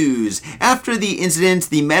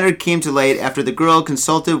 the matter came to light after the girl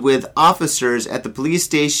consulted with officers at the police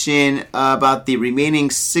station about the remaining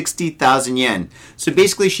 60,000 yen. So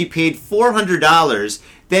basically she paid $400.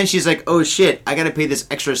 Then she's like, oh shit, I gotta pay this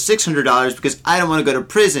extra $600 because I don't want to go to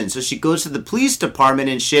prison. So she goes to the police department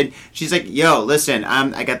and shit. She's like, yo, listen,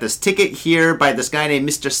 I got this ticket here by this guy named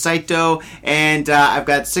Mr. Saito, and I've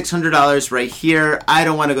got $600 right here. I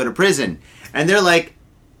don't want to go to prison. And they're like,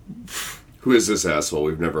 Who is this asshole?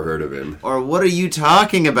 We've never heard of him. Or what are you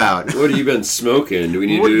talking about? What have you been smoking? Do we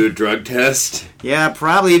need to do a drug test? Yeah,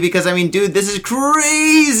 probably, because, I mean, dude, this is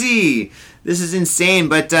crazy! This is insane.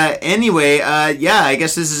 But anyway, yeah, I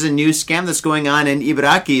guess this is a new scam that's going on in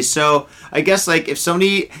Ibaraki. So I guess, like, if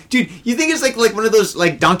somebody... Dude, you think it's like one of those,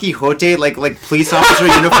 like, Don Quixote, like police officer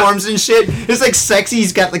uniforms and shit? It's, like, sexy.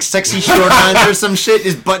 He's got, like, sexy short on or some shit.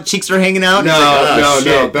 His butt cheeks are hanging out.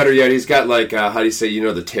 No. Better yet, he's got, like, how do you say,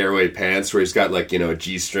 the tearaway pants where he's got, like, a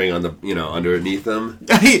G-string on the, underneath them?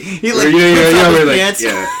 he like, pants.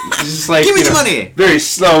 Yeah. It's just like, give me the money! Very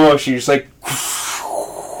slow motion. You're just like...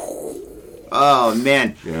 Oh,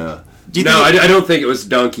 man. Yeah. I don't think it was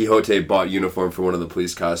Don Quixote bought uniform for one of the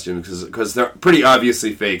police costumes because they're pretty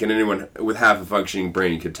obviously fake, and anyone with half a functioning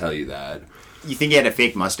brain could tell you that. You think he had a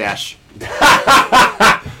fake mustache? You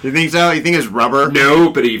think so? You think it's rubber? No,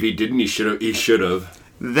 but if he didn't, he should have.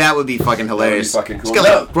 That would be fucking hilarious. That would be fucking cool. He's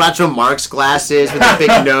got like Groucho Marx glasses with the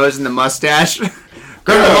fake nose and the mustache. Give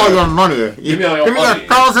me all your money. Give me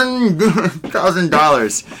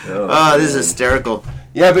 $1,000. Oh, this is hysterical.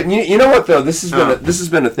 Yeah, but you know what though? This has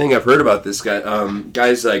been a thing I've heard about this guy.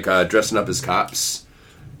 Guys like dressing up as cops,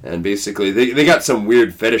 and basically they got some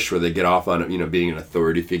weird fetish where they get off on it, being an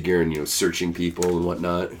authority figure and searching people and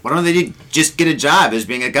whatnot. Why don't they just get a job as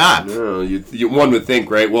being a cop? No, one would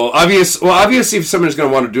think, right? Well, obviously, if someone's going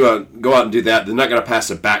to want to go out and do that, they're not going to pass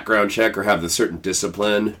a background check or have the certain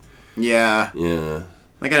discipline. Yeah. Yeah.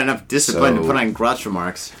 I got enough discipline to put on Groucho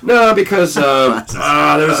Marx. No, because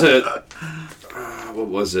there's a. What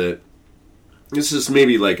was it? This is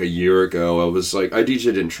maybe like a year ago. I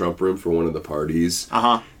DJ'd in Trump Room for one of the parties.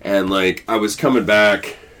 And like I was coming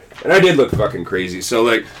back, and I did look fucking crazy. So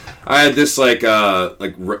like I had this how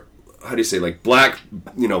do you say, like black,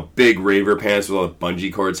 big raver pants with all the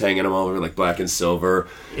bungee cords hanging them all over, like black and silver.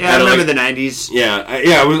 Yeah, I remember the 90s. Yeah, I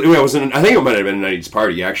think it might have been a 90s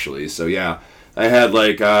party actually. So yeah. I had,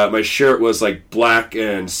 like, my shirt was, like, black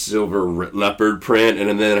and silver leopard print,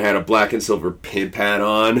 and then I had a black and silver pin pad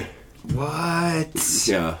on. What?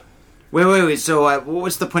 Yeah. Wait, so what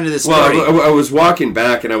was the point of this story? Well, I was walking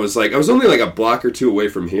back, and I was only, like, a block or two away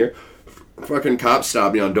from here. Fucking cops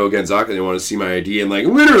stopped me on Dogenzaka, and they wanted to see my ID, and, like,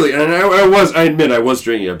 literally, and I admit I was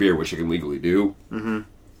drinking a beer, which I can legally do. Mm-hmm.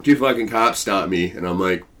 2 fucking cops stopped me, and I'm,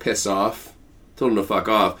 like, piss off. Told them to fuck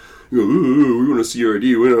off. We want to see your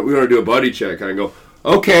ID. We want to do a body check. And I go,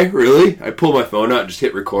 okay, really? I pull my phone out and just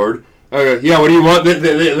hit record. I go, yeah, what do you want?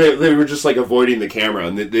 They were just like avoiding the camera,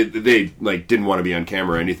 and they like didn't want to be on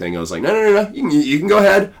camera or anything. I was like, no. You can go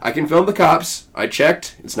ahead. I can film the cops. I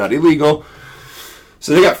checked. It's not illegal.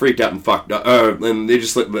 So they got freaked out and fucked up, and they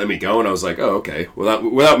just let me go. And I was like, oh, okay,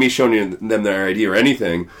 without me showing them their ID or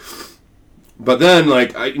anything. But then,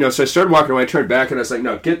 like, so I started walking away, I turned back, and I was like,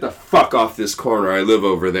 no, get the fuck off this corner. I live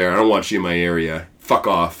over there. I don't want you in my area. Fuck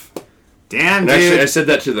off. Damn, and dude. Actually, I said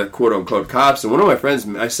that to the quote-unquote cops, and one of my friends,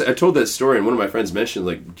 I told that story, and one of my friends mentioned,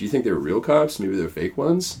 like, do you think they were real cops? Maybe they're fake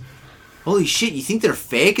ones? Holy shit, you think they're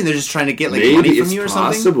fake, and they're just trying to get, like, money from you or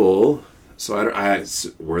something? Maybe it's possible.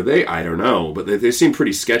 So, were they? I don't know. But they seemed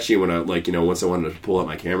pretty sketchy when once I wanted to pull out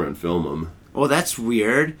my camera and film them. Well, that's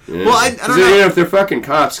weird. Yeah. Well, I don't know. If they're fucking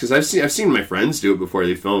cops, because I've seen my friends do it before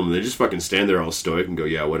they film them. They just fucking stand there all stoic and go,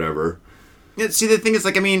 yeah, whatever. Yeah, see, the thing is,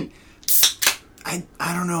 like, I mean, I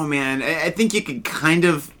don't know, man. I think you could kind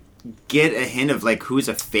of get a hint of, like, who's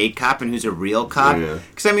a fake cop and who's a real cop.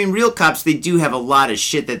 Because, I mean, real cops, they do have a lot of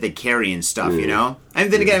shit that they carry and stuff, you know?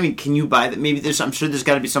 And then again, I mean, can you buy that? Maybe I'm sure there's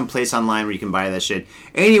got to be some place online where you can buy that shit.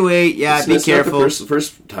 Anyway, yeah, be careful. Not the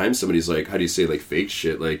first time somebody's, like, how do you say, like, fake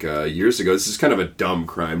shit? Like, years ago, this is kind of a dumb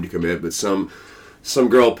crime to commit, but some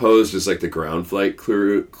girl posed as, like, the ground flight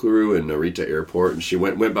crew in Narita Airport, and she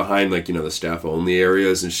went behind, like, the staff-only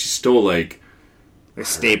areas, and she stole, like... A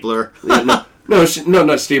stapler? No,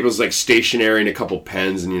 not staples, like stationery and a couple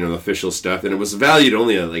pens and, the official stuff. And it was valued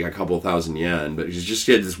only at, like, a couple thousand yen. But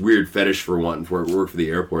she had this weird fetish for wanting to work for the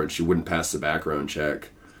airport, and she wouldn't pass the background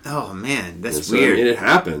check. Oh, man, that's weird. I mean, it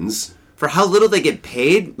happens. For how little they get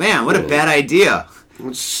paid? Man, what a bad idea.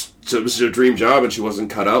 So it was her dream job, and she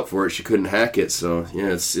wasn't cut out for it. She couldn't hack it, so,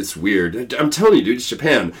 yeah, it's weird. I'm telling you, dude, it's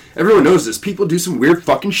Japan. Everyone knows this. People do some weird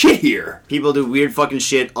fucking shit here. People do weird fucking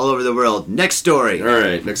shit all over the world. Next story. All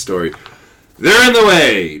right, next story. They're in the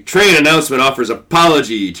way. Train announcement offers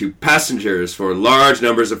apology to passengers for large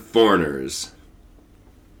numbers of foreigners.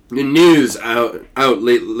 In news out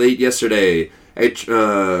late yesterday,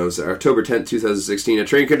 was October 10th, 2016, a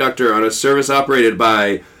train conductor on a service operated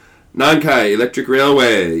by Nankai Electric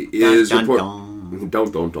Railway is reported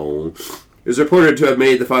to have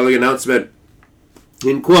made the following announcement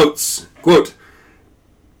in quotes. Quote,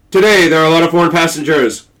 "Today there are a lot of foreign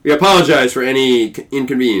passengers. We apologize for any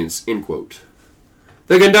inconvenience, end quote.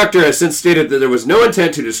 The conductor has since stated that there was no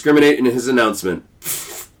intent to discriminate in his announcement.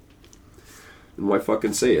 And why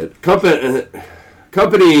fucking say it?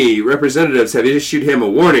 Company representatives have issued him a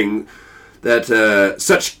warning that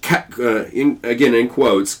such, again in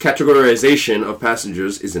quotes, categorization of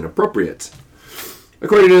passengers is inappropriate.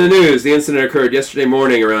 According to the news, the incident occurred yesterday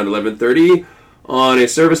morning around 11:30 on a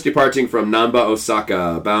service departing from Namba,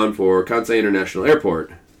 Osaka, bound for Kansai International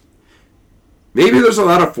Airport. Maybe there's a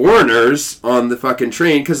lot of foreigners on the fucking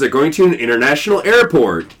train because they're going to an international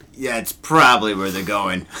airport. Yeah, it's probably where they're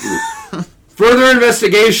going. Further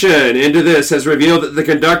investigation into this has revealed that the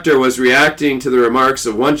conductor was reacting to the remarks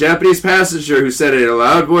of one Japanese passenger who said in a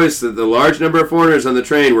loud voice that the large number of foreigners on the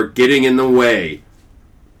train were getting in the way.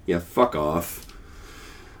 Yeah, fuck off.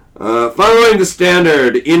 Following the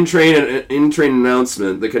standard in-train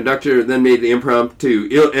announcement, the conductor then made the impromptu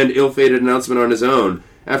and ill-fated announcement on his own.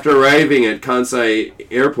 After arriving at Kansai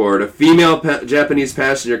Airport, a female Japanese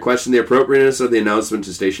passenger questioned the appropriateness of the announcement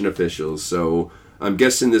to station officials. So I'm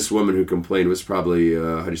guessing this woman who complained was probably,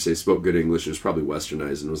 spoke good English, was probably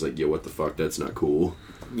westernized and was like, yeah, what the fuck, that's not cool.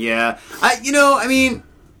 Yeah.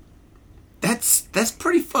 That's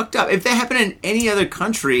pretty fucked up. If that happened in any other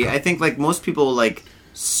country, I think, like, most people, like,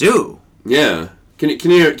 sue. Yeah. Can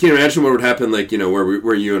you imagine what would happen, like, you know,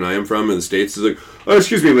 where you and I am from in the States? It's like, oh,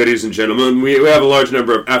 excuse me, ladies and gentlemen, we have a large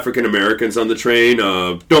number of African Americans on the train.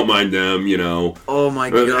 Don't mind them, you know. Oh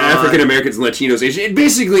my god. African Americans, Latinos, Asian,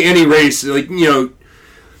 basically any race, like, you know.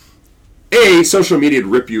 A, social media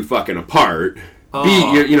would rip you fucking apart. Oh.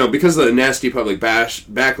 B, you know, because of the nasty public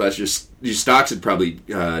backlash, your stocks would probably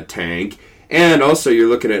tank. And also, you're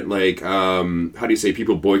looking at, like,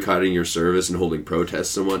 people boycotting your service and holding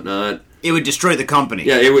protests and whatnot. It would destroy the company.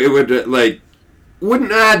 Yeah, it would,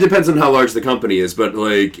 it depends on how large the company is, but,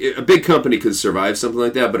 like, a big company could survive something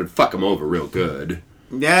like that, but it'd fuck them over real good.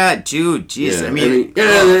 Yeah, dude, jeez, yeah,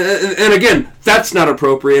 and again, that's not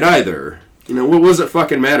appropriate either. You know, what does it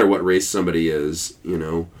fucking matter what race somebody is, you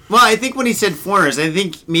know? Well, I think when he said foreigners, I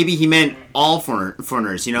think maybe he meant all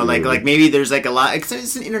foreigners, you know, like maybe there's like a lot, because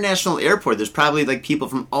it's an international airport, there's probably like people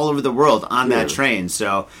from all over the world on that train,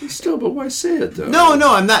 so. Still, but why say it, though? No,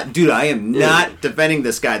 I'm not, dude, I am not defending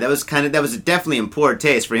this guy. That was definitely in poor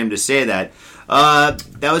taste for him to say that.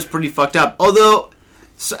 That was pretty fucked up. Although,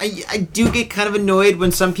 so I do get kind of annoyed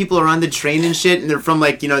when some people are on the train and shit, and they're from,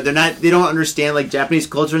 like, you know, they don't understand, like, Japanese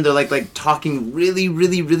culture, and they're like talking really,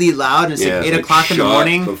 really, really loud, and it's like 8 o'clock in the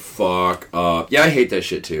morning. Shut the fuck up. Yeah, I hate that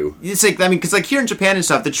shit too. It's like, I mean, because like here in Japan and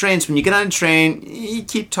stuff, the trains, when you get on a train, you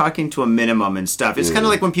keep talking to a minimum and stuff. It's kind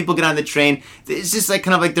of like when people get on the train, it's just like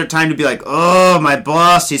kind of like their time to be like, oh, my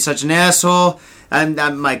boss, he's such an asshole.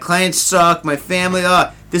 My clients suck, my family,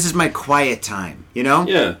 this is my quiet time, you know?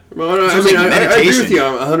 Yeah. Well, I agree with you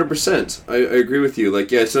 100%. I agree with you. Like,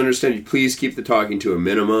 yeah, I understand you please keep the talking to a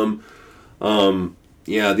minimum.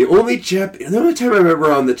 Yeah, the only time I'm ever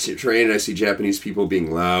on the train and I see Japanese people being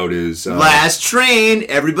loud is... last train,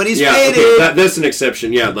 everybody's faded. Okay, that's an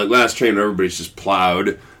exception. Yeah, like last train, everybody's just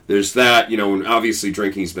plowed. There's that, you know, and obviously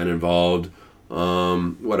drinking's been involved.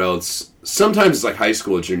 What else? Sometimes it's like high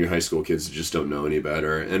school, junior high school kids that just don't know any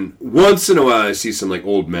better. And once in a while I see some like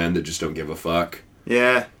old men that just don't give a fuck.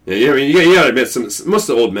 Yeah. Yeah, you know, you gotta admit, most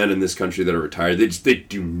of the old men in this country that are retired, they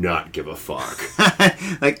do not give a fuck.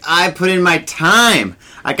 Like, I put in my time.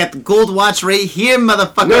 I got the gold watch right here,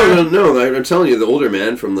 motherfucker. No. I'm telling you, the older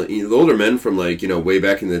men from like, you know, way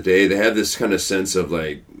back in the day, they have this kind of sense of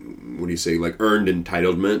like, what do you say, like earned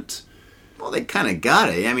entitlement. Well, they kind of got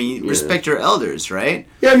it. I mean, respect your elders, right?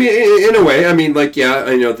 Yeah, I mean, in a way. I mean, like, yeah,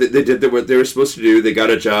 I know they did what they were supposed to do. They got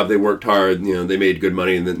a job. They worked hard. You know, they made good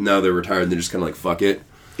money, and then now they're retired, and they're just kind of like, fuck it.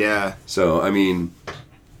 Yeah. So, I mean,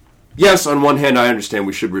 yes, on one hand, I understand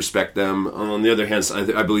we should respect them. On the other hand,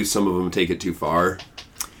 I believe some of them take it too far.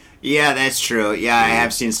 Yeah, that's true. Yeah, I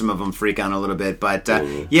have seen some of them freak on a little bit. But,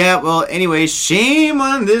 yeah, well, anyway, shame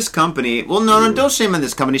on this company. Well, no, don't shame on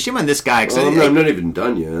this company. Shame on this guy. I'm not even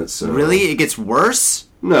done yet. So. Really? It gets worse?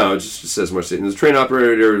 No, it just says more statements. The train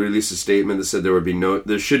operator released a statement that said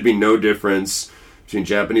there should be no difference between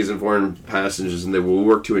Japanese and foreign passengers, and they will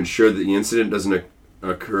work to ensure that the incident doesn't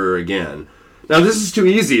occur again. Now, this is too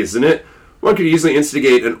easy, isn't it? One could easily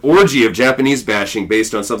instigate an orgy of Japanese bashing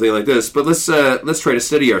based on something like this, but let's try to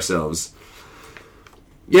steady ourselves.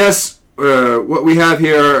 Yes, what we have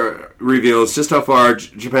here reveals just how far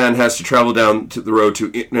Japan has to travel down to the road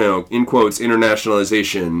to, in quotes,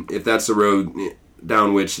 internationalization, if that's the road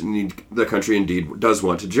down which the country indeed does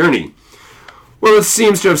want to journey. Well, it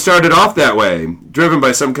seems to have started off that way, driven by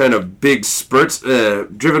the kind of big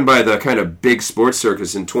sports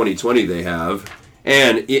circus in 2020 they have.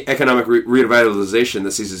 and economic revitalization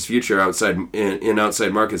that sees its future in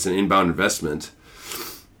outside markets and inbound investment.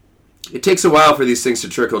 It takes a while for these things to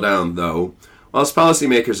trickle down, though. Whilst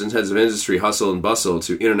policymakers and heads of industry hustle and bustle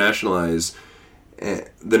to internationalize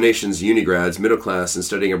the nation's unigrads, middle class, and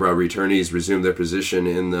studying abroad returnees resume their position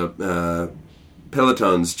in the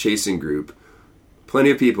peloton's chasing group,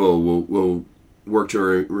 plenty of people will work to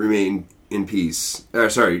remain in peace.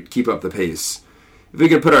 Keep up the pace. If we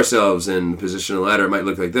can put ourselves in the position of the latter, it might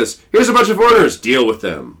look like this. Here's a bunch of foreigners. Deal with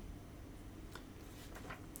them.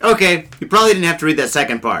 Okay, you probably didn't have to read that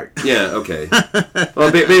second part. Yeah, okay.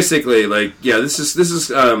 Well, basically, like, yeah, this is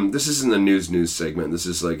in the news segment. This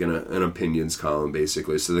is like an opinions column,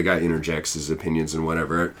 basically. So the guy interjects his opinions and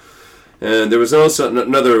whatever. And there was also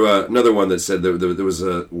another one that said there was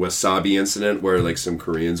a wasabi incident where like some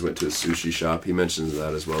Koreans went to a sushi shop. He mentions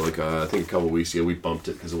that as well. Like I think a couple weeks ago we bumped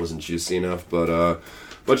it because it wasn't juicy enough, but a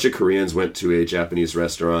bunch of Koreans went to a Japanese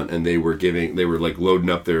restaurant and they were like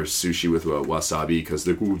loading up their sushi with wasabi because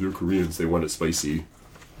they're Koreans. They want it spicy.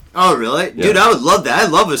 Oh really, yeah. Dude? I would love that. I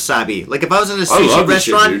love wasabi. Like if I was in a sushi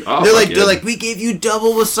restaurant, they're like, we gave you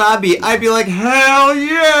double wasabi. I'd be like, hell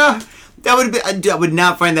yeah. I would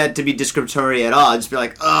not find that to be discriminatory at all. I'd just be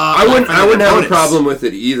like, oh. I wouldn't have a problem with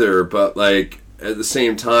it either, but like at the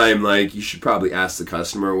same time, like you should probably ask the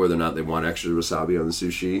customer whether or not they want extra wasabi on the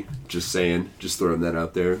sushi. Just saying, just throwing that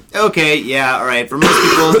out there. Okay, yeah, all right. For most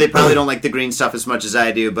people, they probably don't like the green stuff as much as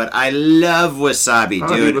I do, but I love wasabi,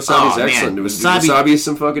 dude. Wasabi's excellent. Wasabi is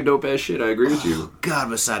some fucking dope ass shit. I agree with you. Oh, God,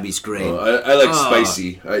 wasabi's great. I like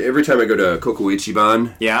spicy. Every time I go to Koko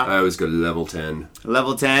Ichiban, yeah, I always go to level 10.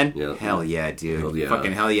 Level 10? Yeah. Hell yeah, dude. Hell yeah.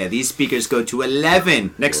 Fucking hell yeah. These speakers go to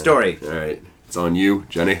 11. Next story. All right. It's on you,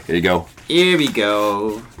 Jenny. Here you go. Here we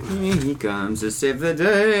go. Here he comes to save the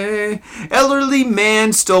day. Elderly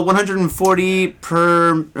man stole 140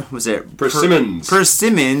 per Simmons. Per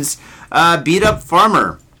Simmons. Beat up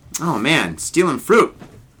farmer. Oh man, stealing fruit.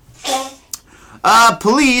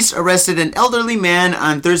 Police arrested an elderly man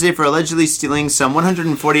on Thursday for allegedly stealing some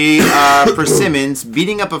 140 persimmons,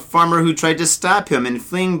 beating up a farmer who tried to stop him and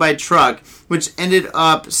fleeing by truck, which ended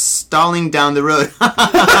up stalling down the road.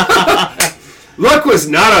 Luck was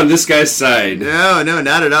not on this guy's side. No,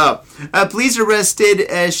 not at all. Police arrested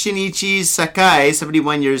Shinichi Sakai,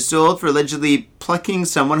 71 years old, for allegedly plucking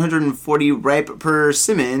some 140 ripe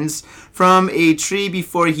persimmons from a tree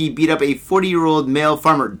before he beat up a 40-year-old male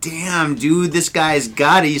farmer. Damn, dude, this guy's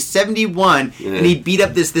got it. He's 71, and he beat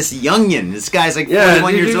up this youngin. This guy's like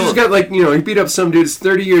 41 years old. Got like, he beat up some dude that's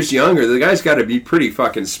 30 years younger. The guy's got to be pretty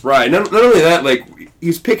fucking spry. Not only that, like,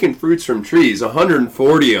 he's picking fruits from trees,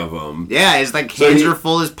 140 of them. Yeah, his like hands are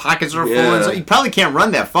full, his pockets are full, and so he probably can't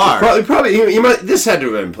run that far. Probably. This had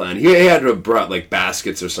to have been planned. He had to have brought like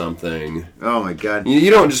baskets or something. Oh my god! You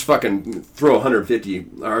don't just fucking throw 150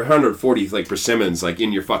 or 140 like persimmons like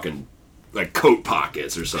in your fucking like coat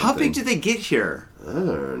pockets or something. How big did they get here? I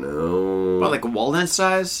don't know. About like a walnut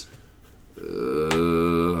size? I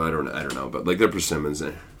don't know, but like they're persimmons.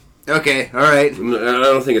 Okay, all right. I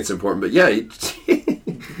don't think it's important, but yeah.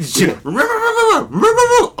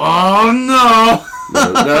 Oh no!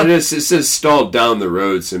 No, it says stalled down the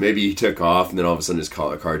road, so maybe he took off, and then all of a sudden his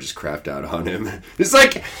car just crapped out on him. It's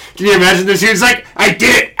like, can you imagine this? He's like, I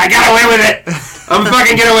did it! I got away with it! I'm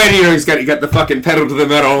fucking get away! And, he got the fucking pedal to the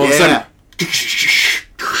metal. All of a sudden,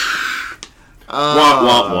 wah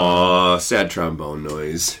wah wah! Sad trombone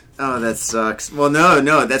noise. Oh, that sucks. Well,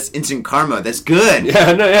 no, that's instant karma. That's good.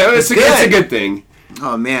 Yeah, it's a good thing.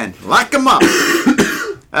 Oh man, lock him up.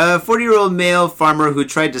 A 40-year-old male farmer who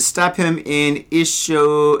tried to stop him in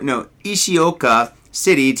Ishioka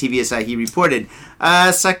City, TVSI, reported.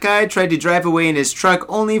 Sakai tried to drive away in his truck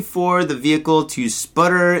only for the vehicle to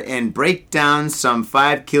sputter and break down some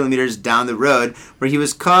 5 kilometers down the road, where he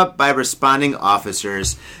was caught by responding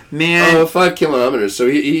officers. Man. Oh, 5 kilometers. So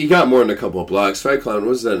he got more than a couple of blocks. 5 kilometers, what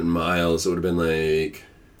was that in miles? It would have been like...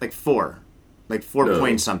 Like 4. Like 4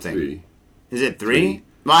 point something. 3. Is it 3?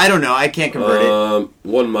 Well, I don't know. I can't convert it.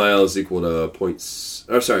 1 mile is equal to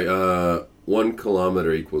 1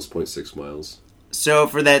 kilometer equals 0.6 miles. So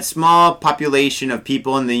for that small population of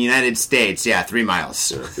people in the United States, 3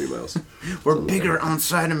 miles. Yeah, 3 miles. We're bigger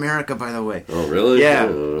outside America, by the way. Oh, really? Yeah.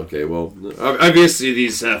 Oh, okay, well, obviously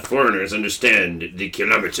these foreigners understand the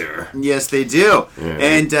kilometer. Yes, they do. Yeah.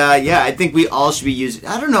 And, I think we all should be using...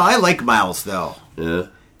 I don't know. I like miles, though. Yeah.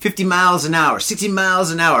 50 miles an hour, 60 miles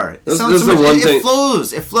an hour. It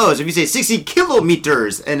flows. It flows. If you say 60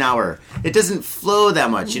 kilometers an hour, it doesn't flow that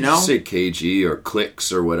much, you know? You say kg or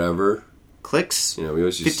clicks or whatever. clicks. Yeah, we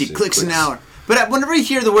always used 50 to say clicks an hour. But whenever I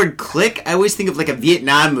hear the word click, I always think of like a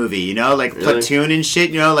Vietnam movie, you know, like Really? Platoon and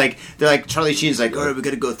shit, you know, like they're like Charlie Sheen's like, all right, we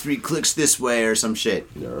got to go 3 clicks this way or some shit.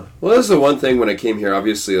 Yeah. Well, that's the one thing when I came here.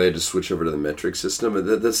 Obviously, I had to switch over to the metric system,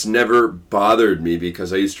 but that's never bothered me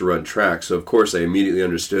because I used to run track. So of course, I immediately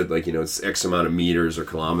understood, like, you know, it's X amount of meters or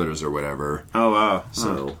kilometers or whatever. Oh wow!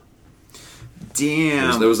 So,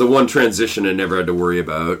 damn. That was the one transition I never had to worry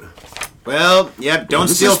about. Well, yep. Don't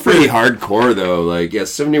This steal is pretty fruit. hardcore though. Like, yeah,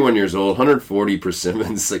 71 years old, 140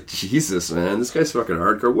 persimmons. Like, Jesus, man, this guy's fucking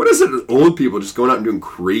hardcore. What is it with old people just going out and doing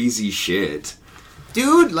crazy shit?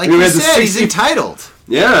 Dude, like We you had the said, he's 60 entitled.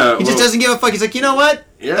 Yeah, He just doesn't give a fuck. He's like, you know what?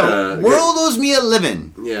 Yeah, The world owes me a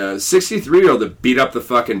living. Yeah, 63-year-old that beat up the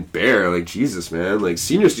fucking bear. Like, Jesus, man. Like,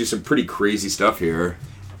 seniors do some pretty crazy stuff here.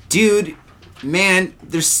 Dude, man,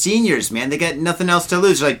 they're seniors, man. They got nothing else to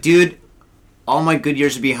lose. They're like, dude, all my good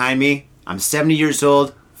years are behind me. I'm 70 years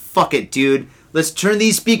old. Fuck it, dude. Let's turn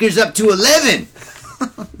these speakers up to 11.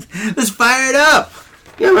 Let's fire it up.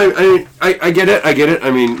 Yeah, I get it. I get it.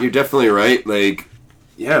 I mean, you're definitely right. Like,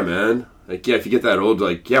 yeah, man. Like, yeah, if you get that old,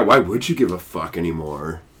 like, yeah, why would you give a fuck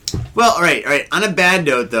anymore? Well, all right. On a bad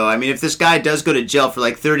note, though, I mean, if this guy does go to jail for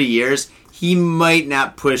like 30 years, he might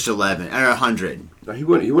not push 11 or 100. No, he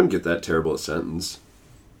wouldn't get that terrible a sentence.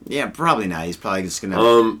 Yeah, probably not. He's probably just gonna.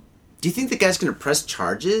 Do you think the guy's gonna press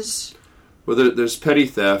charges? Well, there's petty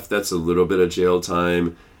theft. That's a little bit of jail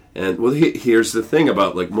time. And, well, here's the thing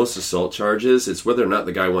about, like, most assault charges. It's whether or not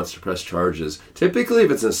the guy wants to press charges. Typically, if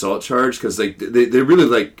it's an assault charge, because they really,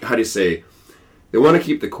 like, how do you say, they want to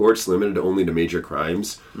keep the courts limited only to major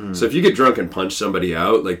crimes. So if you get drunk and punch somebody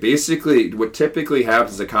out, like, basically, what typically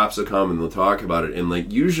happens, the cops will come and they'll talk about it. And,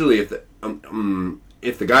 like, usually if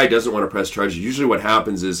the guy doesn't want to press charges, usually what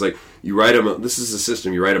happens is, like, you write him, this is the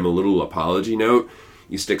system, you write him a little apology note,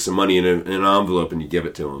 you stick some money in an envelope and you give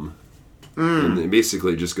it to him. And it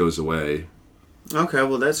basically just goes away. Okay,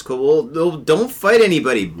 well that's cool. Well, don't fight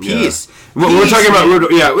anybody. Peace. Yeah. Well, we're talking about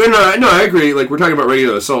no, I agree. Like, we're talking about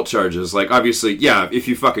regular assault charges. Like, obviously, yeah, if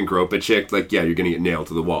you fucking grope a chick, like, yeah, you're gonna get nailed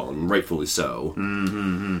to the wall, and rightfully so.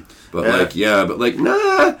 But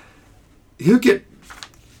nah, he'll get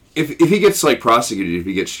if he gets, like, prosecuted, if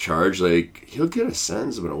he gets charged, like, he'll get a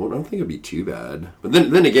sentence, but I don't think it'd be too bad. But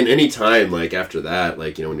then again, any time, like, after that,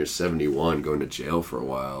 like, you know, when you're 71, going to jail for a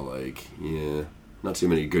while, like, yeah, not too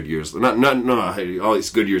many good years. No, all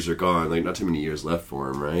these good years are gone. Like, not too many years left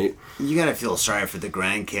for him, right? You gotta feel sorry for the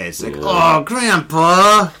grandkids. Like, oh,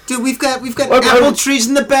 Grandpa, dude, we've got apple trees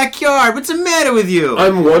in the backyard. What's the matter with you?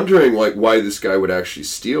 I'm wondering, like, why this guy would actually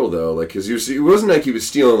steal, though. Like, because it wasn't like he was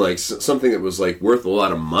stealing, like, something that was, like, worth a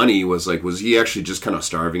lot of money. Was he actually just kind of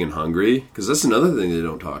starving and hungry? Because that's another thing they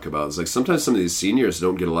don't talk about. It's like sometimes some of these seniors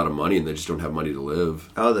don't get a lot of money and they just don't have money to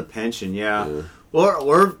live. Oh, the pension, yeah.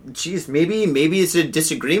 Or, geez, maybe it's a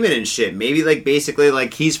disagreement and shit. Maybe, like, basically,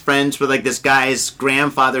 like, he's friends with, like, this guy's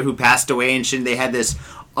grandfather who passed away and shit. And they had this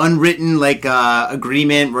unwritten, like,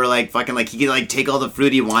 agreement where, like, fucking, like, he could, like, take all the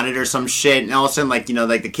fruit he wanted or some shit. And all of a sudden, like, you know,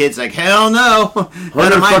 like, the kid's like, hell no.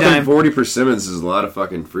 140 persimmons is a lot of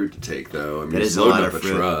fucking fruit to take, though. I mean, that is a lot of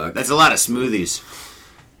fruit. Truck. That's a lot of smoothies.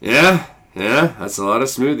 Yeah, that's a lot of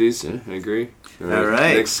smoothies. Yeah, I agree. All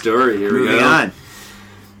right. Next story. Here we go. Moving on.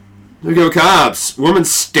 Here we go, cops. Woman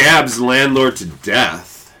stabs landlord to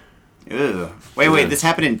death. Ew. Wait, this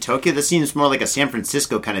happened in Tokyo? This seems more like a San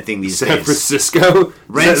Francisco kind of thing these days. San Francisco?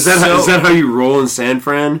 Is that how you roll in San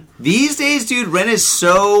Fran? These days, dude, rent is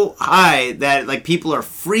so high that, like, people are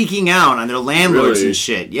freaking out on their landlords and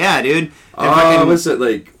shit. Yeah, dude. What's it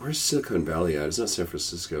like? Where's Silicon Valley at? It's not San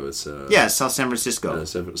Francisco. It's yeah, South San Francisco.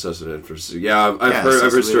 South San Francisco. Yeah, I've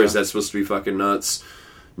heard stories that's supposed to be fucking nuts.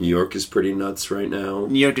 New York is pretty nuts right now.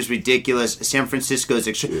 New York is ridiculous. San Francisco is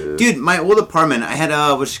extreme. Yeah. Dude, my old apartment, I had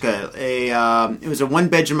it was a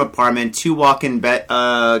 1-bedroom apartment, 2 walk-in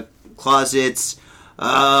closets,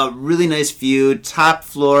 really nice view, top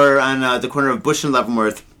floor on the corner of Bush and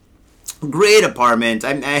Leavenworth. Great apartment.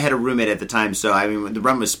 I had a roommate at the time, so I mean the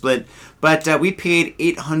rent was split, but we paid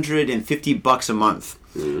 $850 a month.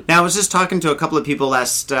 Now, I was just talking to a couple of people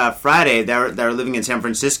last Friday that are living in San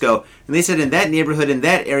Francisco, and they said in that neighborhood, in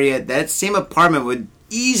that area, that same apartment would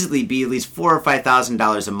easily be at least $4,000 or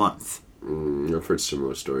 $5,000 a month. I've heard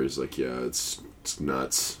similar stories. Like, yeah, it's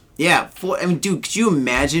nuts. Yeah, dude, could you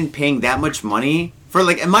imagine paying that much money for,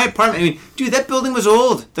 like, in my apartment? I mean, dude, that building was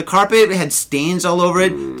old. The carpet had stains all over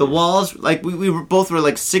it. The walls, like, we were both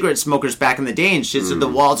like cigarette smokers back in the day and shit. So the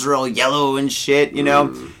walls are all yellow and shit. You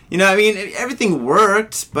know, I mean, everything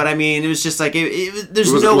worked, but I mean, it was just like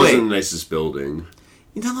there's no way. It wasn't the nicest building.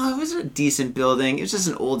 You know, it was a decent building. It was just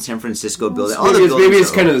an old San Francisco building. Maybe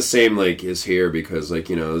it's kind of the same like as here because like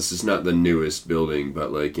this is not the newest building,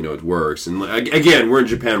 but like it works. And like, again, we're in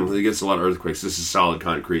Japan. It gets a lot of earthquakes. This is solid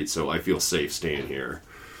concrete, so I feel safe staying here.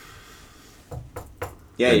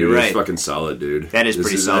 Yeah, you're right. It's fucking solid, dude. That is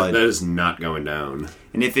pretty solid. That is not going down.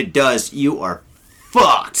 And if it does, you are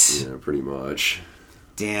fucked. Yeah, pretty much.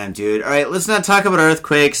 Damn, dude. All right, let's not talk about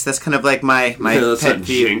earthquakes. That's kind of like my let's pet not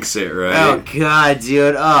peeve. Jinx it, right? Oh, God,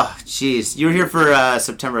 dude. Oh, jeez. You were here for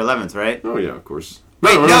September 11th, right? Oh, yeah, of course.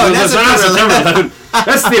 Wait, no, that's not September 11th.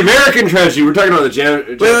 That's the American tragedy. We're talking about the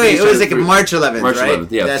Japanese. Wait, it was like March 11th, March right?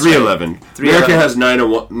 11th, yeah, that's 3/11. Right. America has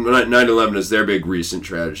 9/11 as their big recent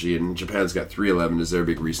tragedy, and Japan's got 3/11 as their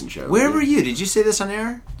big recent tragedy. Where were you? Did you say this on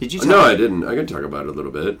air? Did you? No, I didn't. I can talk about it a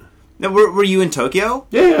little bit. No, were you in Tokyo?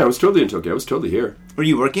 Yeah, I was totally in Tokyo. I was totally here. Were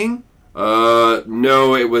you working?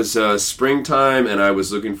 No, it was springtime, and I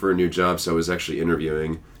was looking for a new job, so I was actually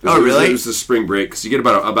interviewing. Really? It was the spring break, because you get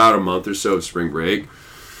about a month or so of spring break.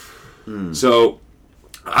 So,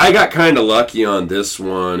 I got kind of lucky on this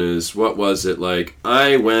one, what was it, like,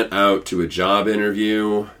 I went out to a job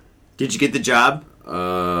interview. Did you get the job?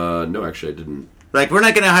 No, actually I didn't. Like, we're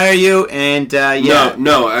not going to hire you, and, yeah.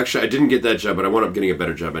 No, actually I didn't get that job, but I wound up getting a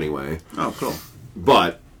better job anyway. Oh, cool.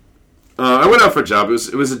 But I went out for a job.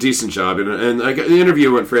 It was a decent job, and the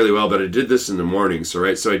interview went fairly well. But I did this in the morning, so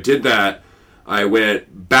I did that. I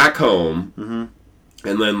went back home,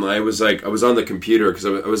 and then I was on the computer because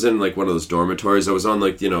I was in like one of those dormitories. I was on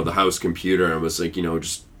like the house computer, and I was like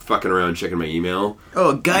just fucking around checking my email. Oh,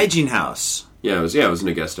 a gaijin house. Yeah, I was in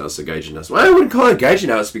a guest house, a gaijin house. Well, I wouldn't call it a gaijin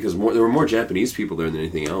house because there were more Japanese people there than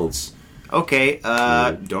anything else. Okay,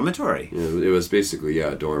 dormitory. Yeah, it was basically,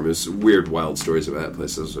 a dorm. It was weird, wild stories about that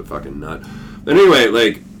place. It was a fucking nut. But anyway,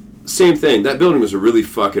 like, same thing. That building was a really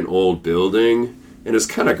fucking old building, and it's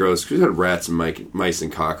kind of gross because we had rats and mice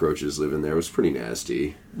and cockroaches living there. It was pretty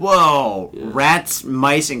nasty. Whoa, yeah. Rats,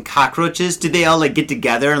 mice, and cockroaches? Did they all, like, get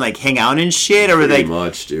together and, like, hang out and shit? Or were they... Pretty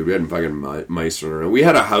much, dude. We had fucking mice running around. We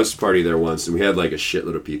had a house party there once, and we had, like, a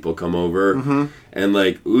shitload of people come over. And,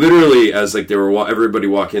 like, literally, as, like, everybody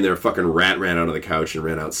walked in there, a fucking rat ran out of the couch and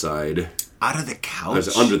ran outside. Out of the couch? I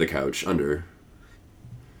was under the couch, under.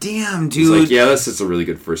 Damn, dude. It's like, yeah, that's a really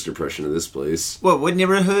good first impression of this place. What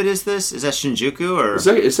neighborhood is this? Is that Shinjuku, or...?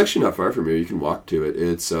 It's actually not far from here. You can walk to it.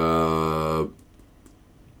 It's,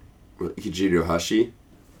 Hijirohashi.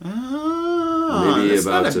 Oh, maybe that's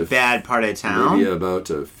about not a bad part of town. Maybe about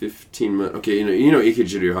a 15 minute. Okay, you know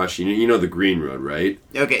Ikijirohashi. You know the Green Road, right?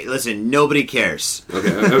 Okay, listen. Nobody cares.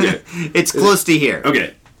 Okay. It's close to here.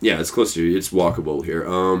 Okay, yeah, it's close to. It's walkable here.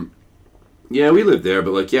 Yeah, we lived there,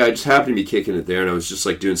 but like, yeah, I just happened to be kicking it there, and I was just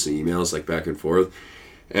like doing some emails like back and forth,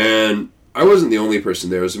 and I wasn't the only person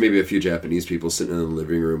there. There was maybe a few Japanese people sitting in the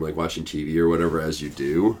living room, like watching TV or whatever, as you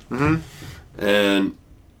do. And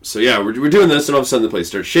so yeah, we're doing this, and all of a sudden the place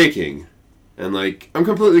starts shaking. And, like, I'm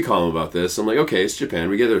completely calm about this. I'm like, okay, it's Japan.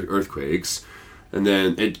 We get earthquakes. And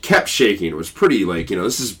then it kept shaking. It was pretty, like,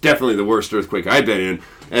 this is definitely the worst earthquake I've been in.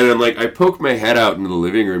 And I'm like, I poked my head out into the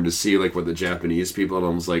living room to see, like, what the Japanese people, and I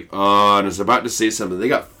was like, oh, and I was about to say something. They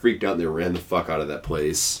got freaked out, and they ran the fuck out of that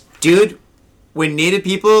place. Dude, when native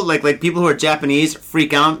people, like people who are Japanese,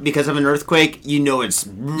 freak out because of an earthquake, you know it's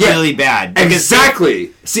really bad.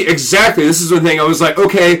 Exactly. See, exactly. This is one thing I was like,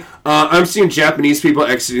 okay, I'm seeing Japanese people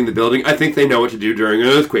exiting the building. I think they know what to do during an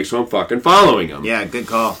earthquake, so I'm fucking following them. Yeah, good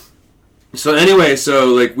call. So anyway, it's,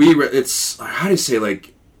 how do you say,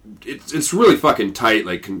 like, it's really fucking tight,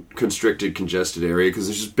 like, constricted, congested area, because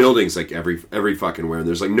there's just buildings, like, every fucking where, and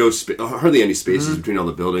there's, like, hardly any spaces between all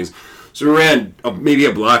the buildings. So we ran maybe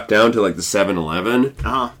a block down to, like, the 7-Eleven.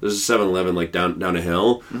 There's a 7-Eleven, like, down a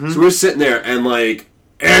hill. So we're sitting there, and, like,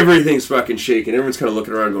 everything's fucking shaking. Everyone's kind of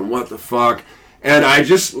looking around going, what the fuck? And I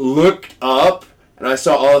just looked up, and I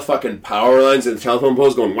saw all the fucking power lines and the telephone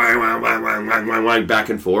poles going wang, wang, wang, wang, wang, wang, wang, back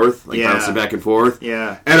and forth. Like, bouncing back and forth.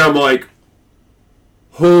 Yeah. And I'm like,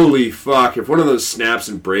 holy fuck. If one of those snaps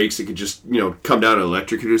and breaks, it could just, come down and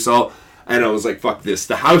electrocute us all. And I was like, fuck this.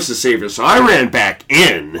 The house is safer. So I ran back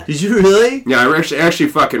in. Did you really? Yeah, I actually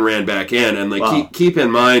fucking ran back in. And, like, wow. keep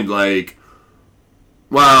in mind, like,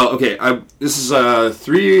 wow, okay, this is a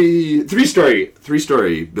three-story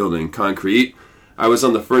building, concrete. I was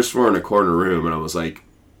on the first floor in a corner room, and I was like,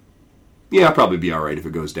 yeah, I'll probably be all right if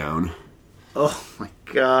it goes down. Oh, my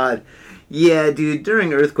God. Yeah, dude,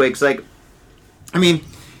 during earthquakes, like, I mean,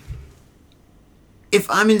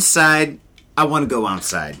 if I'm inside, I want to go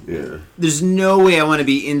outside. Yeah. There's no way I want to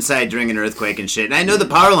be inside during an earthquake and shit. And I know the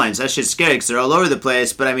power lines, that shit's scary because they're all over the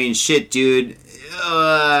place, but I mean, shit, dude,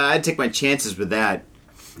 I'd take my chances with that.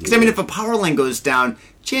 Because, I mean, if a power line goes down,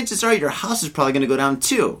 chances are your house is probably going to go down,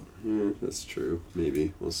 too. That's true.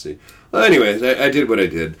 Maybe. We'll see. Well, anyways, I did what I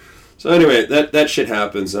did. So, anyway, that shit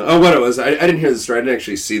happens. What it was, I didn't hear the story. I didn't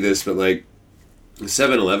actually see this, but, like,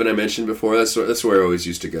 7-Eleven I mentioned before, that's where I always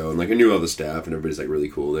used to go. And, like, I knew all the staff, and everybody's, like, really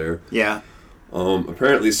cool there. Yeah.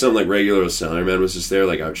 Apparently some, like, regular salaryman was just there,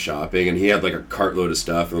 like, out shopping, and he had, like, a cartload of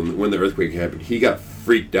stuff, and when the earthquake happened, he got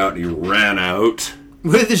freaked out, and he ran out.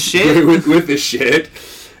 With the shit? with the shit.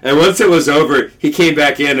 And once it was over, he came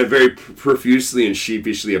back in and very profusely and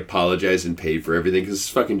sheepishly apologized and paid for everything, because it's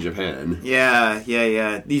fucking Japan. Yeah.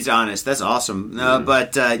 He's honest. That's awesome.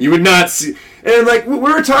 But... you would not see... And, like, we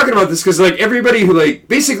were talking about this, because, like, everybody who, like...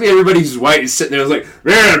 Basically, everybody who's white is sitting there, like,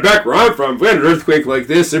 man, back where I'm from, if we had an earthquake like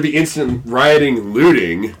this, there'd be instant rioting and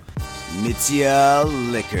looting. Mitsuya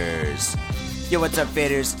Liquors. Yo, what's up,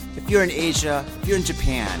 faders? If you're in Asia, if you're in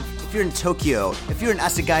Japan, if you're in Tokyo, if you're in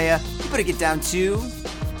Asagaya, you better get down to...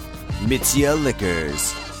 Mitsuya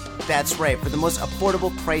Liquors. That's right, for the most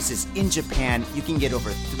affordable prices in Japan, you can get over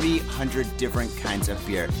 300 different kinds of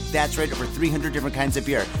beer. That's right, over 300 different kinds of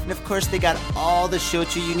beer. And of course, they got all the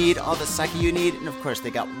shochu you need, all the sake you need, and of course, they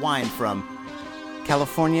got wine from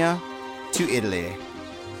California to Italy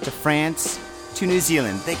to France to New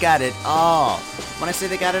Zealand. They got it all. When I say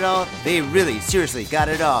they got it all, they really, seriously got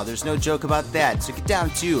it all. There's no joke about that. So get down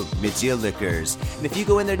to Mitsuya Liquors. And if you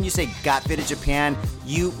go in there and you say, got fit in Japan,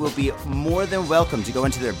 you will be more than welcome to go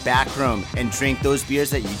into their back room and drink those beers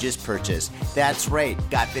that you just purchased. That's right,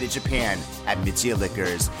 got fit in Japan at Mitsuya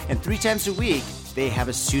Liquors. And 3 times a week, they have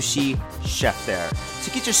a sushi chef there.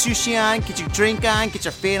 So get your sushi on, get your drink on, get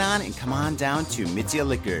your fade on, and come on down to Mitsuya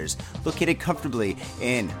Liquors, located comfortably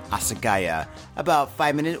in Asagaya, about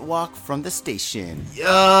 5-minute walk from the station.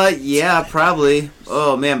 Yeah, probably.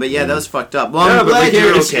 Oh man, but yeah, that was fucked up. Well, I'm glad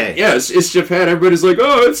you're okay. Yeah, it's Japan. Everybody's like,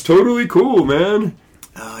 oh, it's totally cool, man.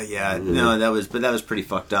 Oh yeah, no, that was pretty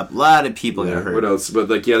fucked up. A lot of people got hurt. What else? But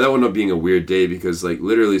like, yeah, that wound up being a weird day because like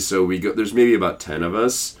literally, so we go. There's maybe about 10 of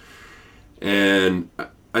us. And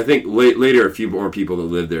I think later a few more people that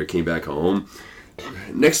lived there came back home.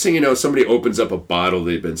 Next thing you know, somebody opens up a bottle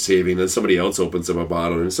they've been saving. Then somebody else opens up a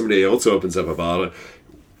bottle. And somebody else opens up a bottle.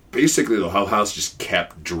 Basically, the whole house just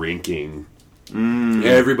kept drinking.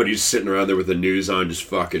 Everybody's sitting around there with the news on, just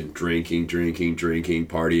fucking drinking,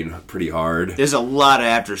 partying pretty hard. There's a lot of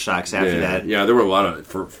aftershocks after that. Yeah, there were a lot of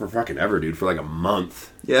for fucking ever, dude. For like a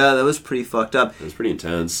month. Yeah, that was pretty fucked up. It was pretty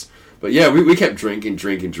intense. But yeah, we kept drinking.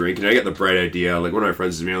 I got the bright idea. Like, one of my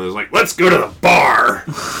friends was like, let's go to the bar!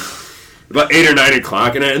 About 8 or 9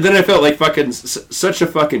 o'clock. And then I felt like fucking such a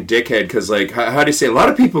fucking dickhead. Because, like, how do you say? A lot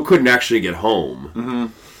of people couldn't actually get home. Mm-hmm.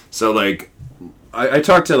 So, like, I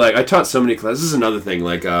taught so many classes. This is another thing.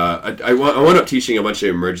 Like, I wound up teaching a bunch of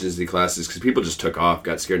emergency classes. Because people just took off,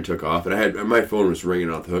 got scared and took off. And my phone was ringing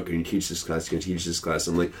off the hook. Can you teach this class? Can you teach this class?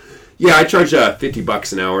 I'm like, yeah, I charge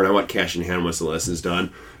 $50 an hour. And I want cash in hand once the lesson's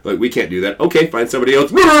done. Like, we can't do that. Okay, find somebody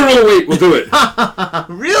else. No, wait, we'll do it.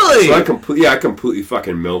 Really? So I completely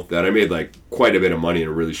fucking milked that. I made, like, quite a bit of money in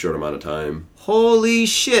a really short amount of time. Holy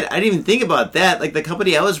shit. I didn't even think about that. Like, the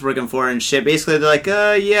company I was working for and shit, basically, they're like,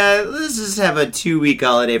 yeah, let's just have a 2-week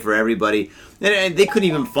holiday for everybody. And they couldn't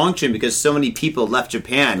even function because so many people left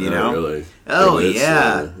Japan, you know? Really? Oh,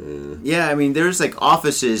 yeah. Yeah, I mean, there's, like,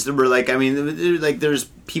 offices. There were, like, there's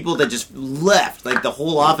people that just left. Like, the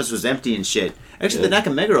whole office was empty and shit. Actually, the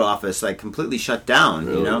Nakameguro office, like, completely shut down,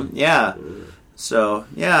 you know? Yeah. So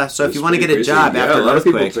if you want to get a job after a lot of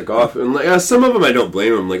people took off. And like, some of them, I don't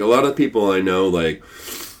blame them. Like, a lot of people I know, like,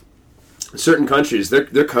 certain countries,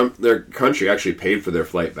 their country actually paid for their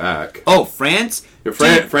flight back. Oh, France?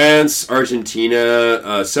 France,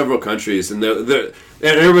 Argentina, several countries. And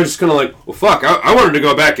everybody's just kind of like, well, fuck, I wanted to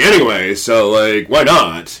go back anyway, so, like, why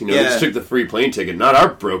not? You know, they just took the free plane ticket, not our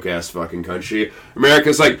broke-ass fucking country.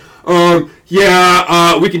 America's like,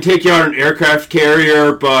 we can take you on an aircraft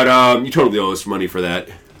carrier, but you totally owe us money for that.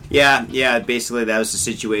 Yeah, basically that was the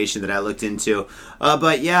situation that I looked into.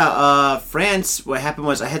 France, what happened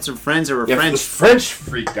was I had some friends that were French. The French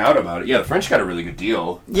freaked out about it. Yeah, the French got a really good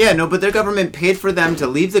deal. Yeah, no, but their government paid for them to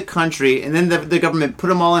leave the country, and then the government put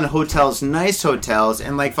them all in hotels, nice hotels,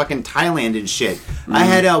 and like fucking Thailand and shit. I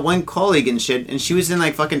had one colleague and shit, and she was in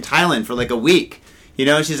like fucking Thailand for like a week. You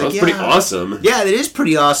know, she's like, that's pretty awesome. Yeah, it is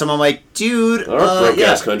pretty awesome. I'm like, dude. Our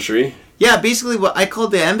broke-ass country. Yeah, basically, I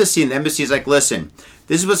called the embassy, and the embassy is like, listen,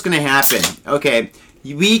 this is what's going to happen. Okay,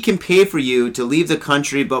 we can pay for you to leave the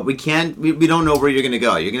country, but we can't. We don't know where you're going to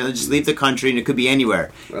go. You're going to just leave the country, and it could be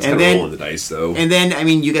anywhere. That's kind of rolling the dice, though. And then, I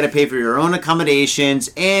mean, you got to pay for your own accommodations,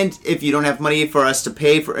 and if you don't have money for us to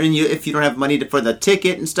pay for, if you don't have money for the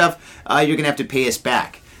ticket and stuff, you're going to have to pay us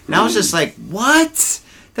back. Now it's just like, what?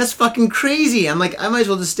 That's fucking crazy. I'm like, I might as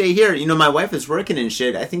well just stay here. You know, my wife was working and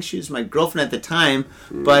shit. I think she was my girlfriend at the time.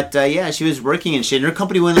 But, yeah, she was working and shit. And her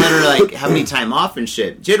company wouldn't let her, like, have any time off and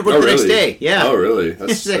shit. She had to work the next day. Yeah. Oh, really?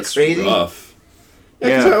 Isn't that crazy? Rough.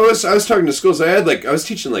 Yeah, because I was talking to schools. I was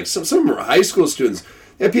teaching, like, some high school students.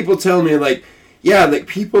 They had people telling me, like, yeah, like,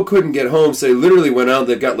 people couldn't get home, so they literally went out,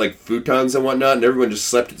 they got, like, futons and whatnot, and everyone just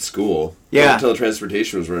slept at school. Yeah. Until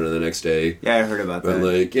transportation was running the next day. Yeah, I heard about that. But,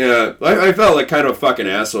 like, yeah, I felt like kind of a fucking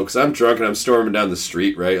asshole, because I'm drunk and I'm storming down the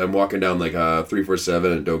street, right? I'm walking down, like,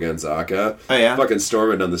 347 in Doganzaka. Oh, yeah? Fucking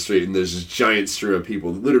storming down the street, and there's this giant stream of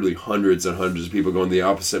people, literally hundreds and hundreds of people going the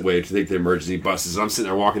opposite way to take the emergency buses. I'm sitting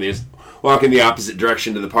there walking the opposite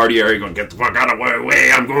direction to the party area, going, get the fuck out of my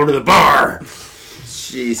way, I'm going to the bar!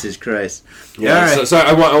 Jesus Christ. Yeah, right. so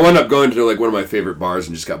I wound up going to, like, one of my favorite bars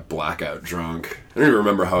and just got blackout drunk. I don't even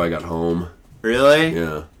remember how I got home. Really?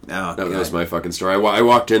 Yeah. Oh, that was my fucking story. I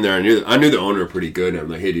walked in there, I knew the owner pretty good, and I'm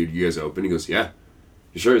like, hey, dude, you guys open? He goes, yeah.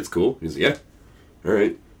 You sure it's cool? He's like, yeah. All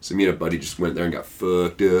right. So me and a buddy just went there and got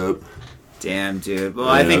fucked up. Damn, dude. Well,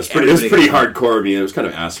 yeah, I think it was pretty hardcore of me. It was kind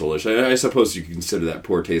of asshole-ish. I suppose you could consider that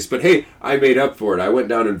poor taste. But, hey, I made up for it. I went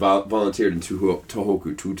down and volunteered in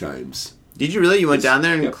Tohoku 2 times. Did you really? You went down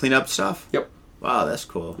there and clean up stuff? Yep. Wow, that's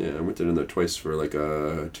cool. Yeah, I went in there twice for, like,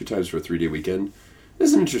 2 times for a 3-day weekend. It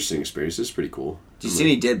was an interesting experience. It was pretty cool. Did you see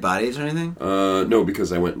any dead bodies or anything? No,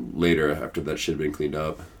 because I went later after that shit had been cleaned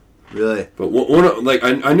up. Really? But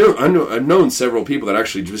I've known several people that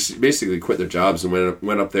actually just basically quit their jobs and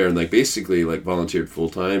went up there and, like, basically, like, volunteered full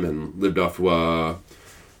time and lived off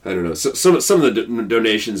I don't know, some of the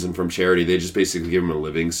donations and from charity, they just basically give them a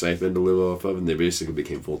living stipend to live off of, and they basically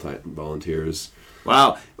became full-time volunteers.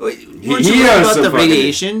 Wow. Weren't you worried about the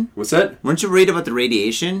radiation? What's that? Weren't you worried about the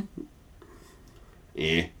radiation?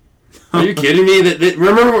 Yeah. Are you kidding me?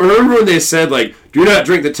 Remember when they said, like, do not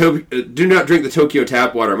drink the Tokyo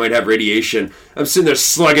tap water, it might have radiation. I'm sitting there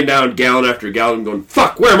slugging down gallon after gallon going,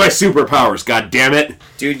 fuck, where are my superpowers, god damn it?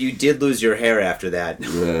 Dude, you did lose your hair after that.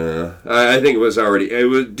 I think it was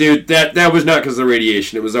dude, that was not because of the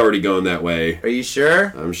radiation, it was already going that way. Are you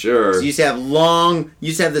sure? I'm sure. So you used to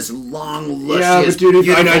have this long, luscious, yeah, but dude,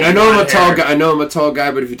 I know I'm a tall hair. guy. I know I'm a tall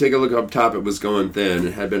guy, but if you take a look up top, it was going thin.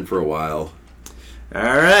 It had been for a while. All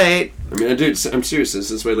right. I mean, dude, I'm serious.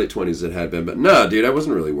 Since my late 20s, it had been. But no, dude, I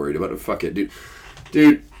wasn't really worried about it. Fuck it, dude.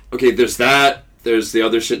 Dude, okay, there's that. There's the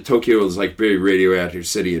other shit. Tokyo is, like, very radioactive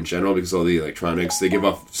city in general because all the electronics, they give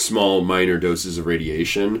off small, minor doses of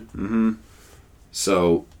radiation. Mm-hmm.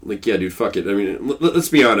 So, like, yeah, dude, fuck it. I mean, let's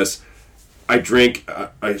be honest. I drink,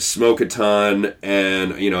 I smoke a ton,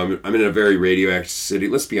 and, you know, I'm in a very radioactive city.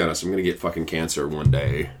 Let's be honest, I'm going to get fucking cancer one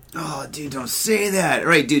day. Oh, dude, don't say that. All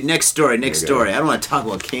right, dude, next story. I don't want to talk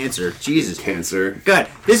about cancer. Jesus. Cancer. God,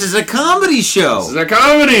 this is a comedy show. This is a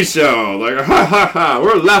comedy show. Like, ha ha ha,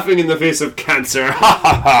 we're laughing in the face of cancer. Ha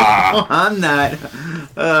ha ha. I'm not.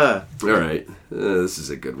 All right, this is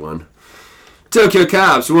a good one. Tokyo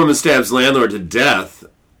cops, woman stabs landlord to death.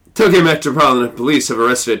 Tokyo Metropolitan Police have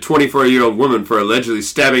arrested a 24-year-old woman for allegedly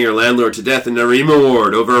stabbing her landlord to death in Narima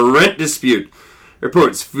Ward over a rent dispute,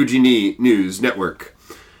 reports Fuji News Network.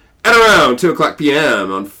 At around 2 o'clock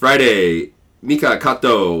p.m. on Friday, Mika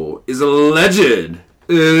Kato is alleged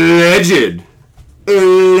to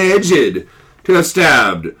have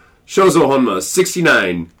stabbed Shozo Honma,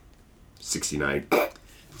 69. 69.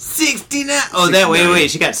 Oh, that wait.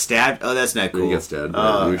 She got stabbed. Oh, that's not cool. He got stabbed.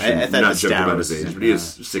 Oh, I thought not joke about his age, but he is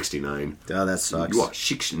 69. Oh, that sucks. You are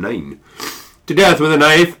 69. To death with a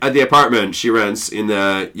knife at the apartment she rents in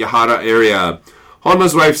the Yahara area.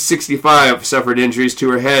 Honma's wife, 65, suffered injuries to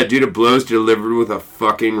her head due to blows delivered with a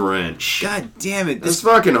fucking wrench. God damn it. That's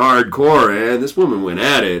fucking hardcore, man. This woman went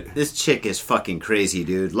at it. This chick is fucking crazy,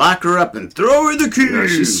 dude. Lock her up and throw her the keys. Yeah,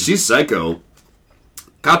 she's psycho.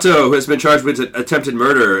 Kato, who has been charged with attempted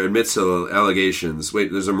murder, admits to allegations.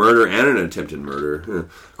 Wait, there's a murder and an attempted murder.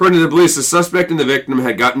 According to the police, the suspect and the victim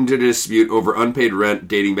had gotten into a dispute over unpaid rent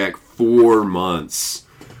dating back 4 months.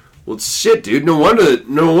 Well, shit, dude. No wonder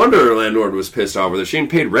her landlord was pissed off with her. She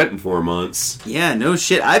ain't paid rent in 4 months. Yeah, no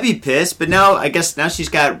shit. I'd be pissed, but I guess she's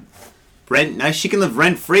got rent. Now she can live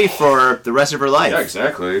rent-free for the rest of her life. Yeah,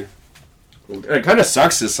 exactly. It kind of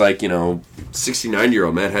sucks this,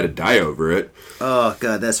 69-year-old man had to die over it. Oh,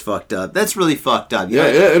 God, that's fucked up. That's really fucked up.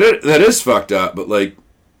 Yeah, that is fucked up, but, I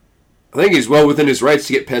think he's well within his rights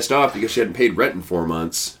to get pissed off because she hadn't paid rent in 4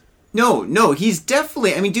 months. No, he's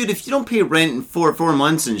definitely... I mean, dude, if you don't pay rent in 4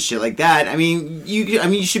 months and shit like that,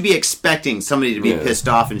 you should be expecting somebody to be pissed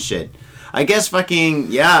off and shit. I guess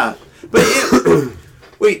fucking... Yeah. But...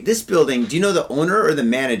 Wait, this building, do you know the owner or the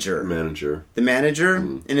manager? Manager. The manager?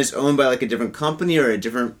 And it's owned by like a different company or a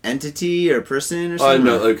different entity or person or something? I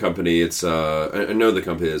know the company. It's I know the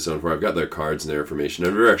company it's owned for. I've got their cards and their information.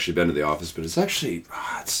 I've never actually been to the office, but it's actually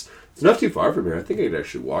it's not too far from here. I think I could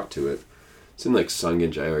actually walk to it. It's in like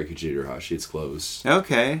Sangenjaya or Kijidarahashi. It's close.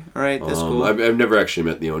 Okay, all right, that's cool. I've never actually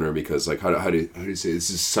met the owner because like how do you say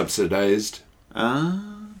this is subsidized?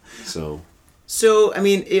 So I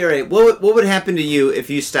mean, all right. What would happen to you if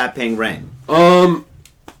you stopped paying rent?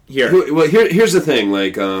 Here's the thing.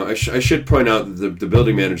 Like I should point out that the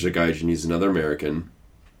building manager Gaijin, he's another American.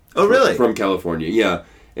 Oh, really? From California, yeah.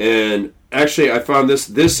 And actually, I found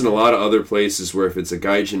this in a lot of other places where if it's a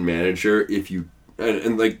Gaijin manager, if you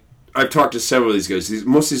and like. I've talked to several of these guys.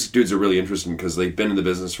 Most of these dudes are really interesting because they've been in the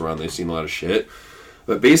business for a while and they've seen a lot of shit.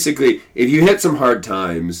 But basically, if you hit some hard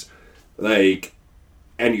times, like,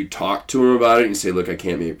 and you talk to them about it and you say, "Look, I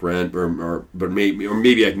can't make rent," or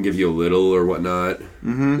maybe I can give you a little or whatnot,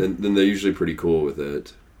 then they're usually pretty cool with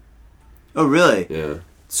it. Oh, really? Yeah.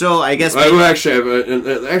 So I guess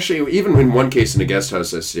actually, even in one case in a guest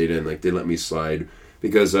house I stayed in, like they let me slide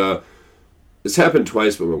because. It's happened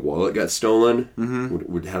twice, but my wallet got stolen.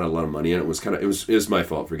 We had a lot of money in it. It was my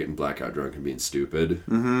fault for getting blackout drunk and being stupid.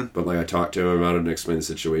 But like I talked to him about it and explained the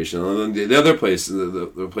situation. And then the other place,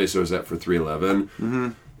 the place I was at for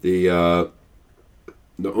 311, the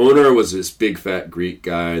owner was this big fat Greek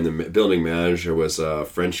guy, and the building manager was a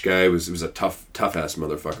French guy. He was a tough ass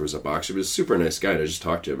motherfucker. He was a boxer. He was a super nice guy. And I just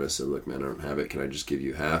talked to him. I said, "Look, man, I don't have it. Can I just give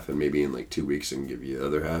you half? And maybe in like 2 weeks I can give you the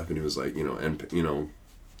other half." And he was like,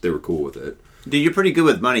 they were cool with it. Dude, you're pretty good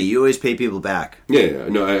with money. You always pay people back. Yeah.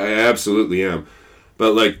 No, I absolutely am.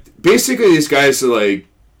 But, like, basically these guys are, like,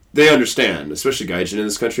 they understand, especially Gaijin in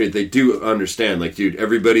this country. They do understand. Like, dude,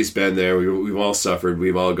 everybody's been there. We've all suffered.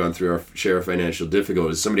 We've all gone through our share of financial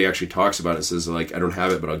difficulties. Somebody actually talks about it and says, like, I don't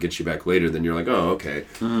have it, but I'll get you back later. Then you're like, oh, okay.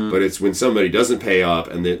 But it's when somebody doesn't pay up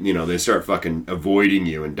and they start fucking avoiding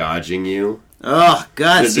you and dodging you. Oh,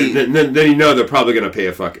 God. Then they're probably going to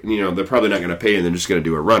pay they're probably not going to pay and they're just going to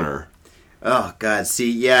do a runner. Oh, God.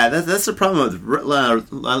 See, yeah, that's the problem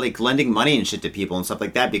with like lending money and shit to people and stuff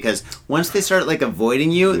like that, because once they start like avoiding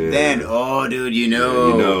you, then, oh, dude,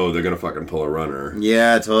 they're going to fucking pull a runner.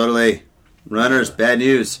 Yeah, totally. Runners, bad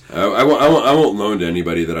news. I won't loan to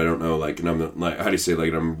anybody that I don't know, like, and I'm like, how do you say,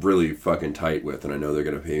 like, I'm really fucking tight with and I know they're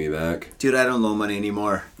going to pay me back. Dude, I don't loan money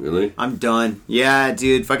anymore. Really? I'm done. Yeah,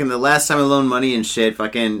 dude, fucking the last time I loaned money and shit,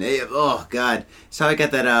 fucking, oh, God. That's how I got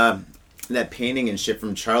that painting and shit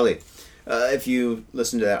from Charlie. If you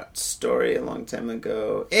listened to that story a long time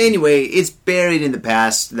ago. Anyway, it's buried in the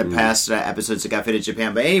past episodes of Got Faded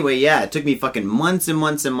Japan. But anyway, yeah, it took me fucking months and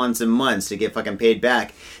months and months and months to get fucking paid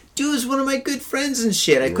back. Dude was one of my good friends and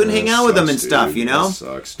shit. I couldn't hang out with him and stuff, you know? That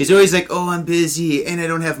sucks, he's always like, oh, I'm busy and I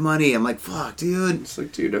don't have money. I'm like, fuck, dude. It's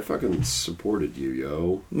like, dude, I fucking supported you,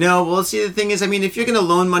 yo. No, well, see, the thing is, I mean, if you're going to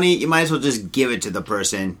loan money, you might as well just give it to the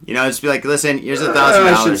person. You know, just be like, listen, here's $1,000.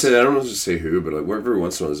 I shouldn't say that. I don't know just say who, but like, every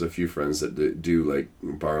once in a while there's a few friends that do like,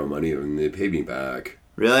 borrow money and they pay me back.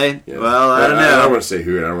 Really? Yeah. Well, I don't know. I don't want to say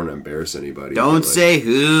who. I don't want to embarrass anybody. Don't say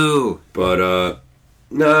who. But,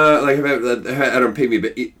 no, like I don't pay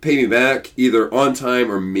me back either on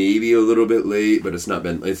time or maybe a little bit late, but it's not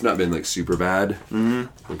been like super bad.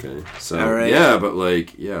 Mm-hmm. Okay, so right. Yeah, but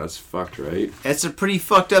like it's fucked, right? That's a pretty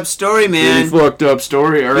fucked up story, man. Pretty fucked up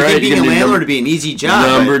story. All right, being a landlord would be an easy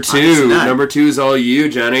job. Number two is all you,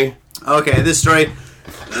 Johnny. Okay, this story.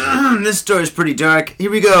 This story is pretty dark.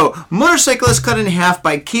 Here we go. Motorcyclist cut in half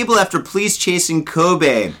by cable after police chasing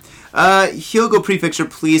Kobe. Hyogo Prefecture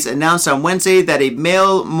Police announced on Wednesday that a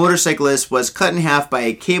male motorcyclist was cut in half by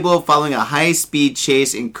a cable following a high-speed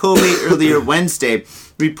chase in Kobe earlier Wednesday,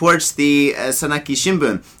 reports the Sanaki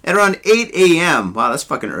Shimbun. At around 8 a.m., wow, that's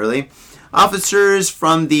fucking early, officers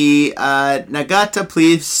from the Nagata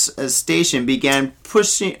Police Station began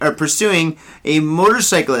pursuing a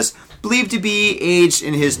motorcyclist believed to be aged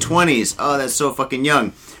in his 20s. Oh, that's so fucking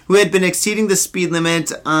young. Who had been exceeding the speed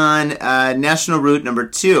limit on National Route number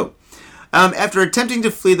 2. After attempting to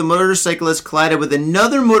flee, the motorcyclist collided with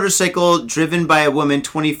another motorcycle driven by a woman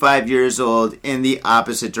 25 years old in the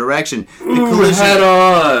opposite direction. The collision, head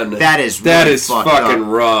on! That is fucking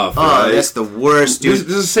rough. Oh, right? That's the worst, dude.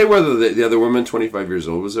 Does it say whether the other woman, 25 years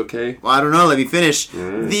old, was okay? Well, I don't know. Let me finish.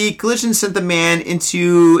 Right. The collision sent the man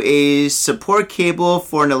into a support cable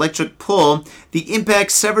for an electric pole. The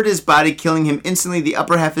impact severed his body, killing him instantly. The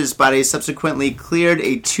upper half of his body subsequently cleared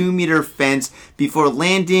a 2-meter fence before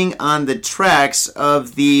landing on the tracks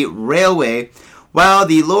of the railway, while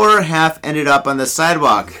the lower half ended up on the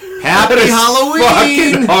sidewalk. Happy Halloween!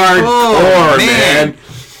 Fucking hardcore, man.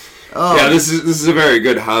 Oh. Yeah, this is a very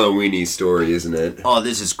good Halloween-y story, isn't it? Oh,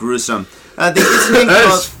 this is gruesome. The incident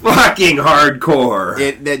That's fucking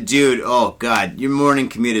hardcore. That dude, oh god, your morning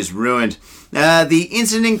commute is ruined. The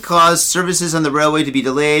incident caused services on the railway to be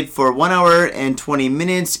delayed for 1 hour and 20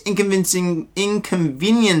 minutes, inconveniencing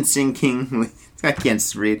I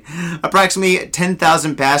can't read, approximately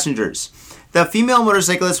 10,000 passengers. The female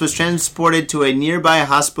motorcyclist was transported to a nearby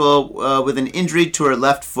hospital with an injury to her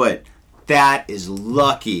left foot. That is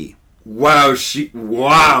lucky. Wow, she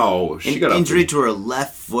got an injury to her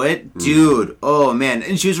left foot? Dude, oh man.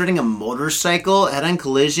 And she was riding a motorcycle, head-on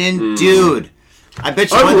collision? Dude, I bet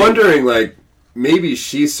you... I'm wondering, like, maybe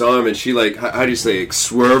she saw him and she, like, how do you say, like,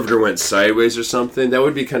 swerved or went sideways or something? That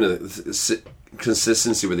would be kind of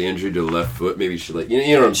consistency with the injury to the left foot. Maybe she, like, you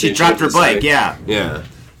know what I'm saying? She dropped her bike, yeah. Yeah.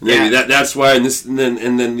 Maybe that's why, and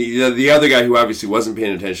then the other guy who obviously wasn't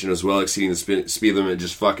paying attention as well, exceeding the speed limit,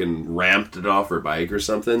 just fucking ramped it off her bike or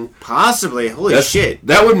something. Possibly, holy shit!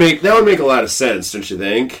 That would make a lot of sense, don't you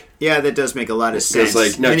think? Yeah, that does make a lot of sense.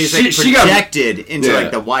 Like, no, and he's projected into like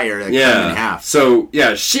the wire, like cut in half. So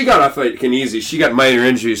yeah, she got off like an easy. She got minor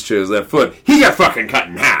injuries to his left foot. He got fucking cut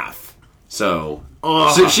in half. So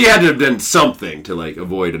she had to have done something to like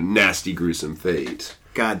avoid a nasty, gruesome fate.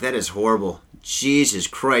 God, that is horrible. Jesus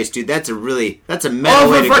Christ, dude, that's a meta way to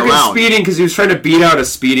go for fucking speeding because he was trying to beat out a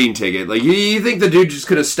speeding ticket. Like, you think the dude just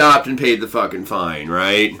could have stopped and paid the fucking fine,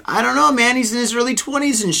 right? I don't know, man. He's in his early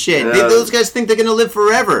 20s and shit. Those guys think they're going to live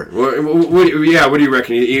forever. What do you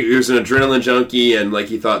reckon? He was an adrenaline junkie and, like,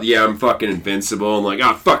 he thought, yeah, I'm fucking invincible. And,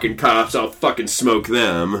 like, fucking cops, I'll fucking smoke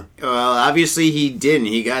them. Well, obviously he didn't.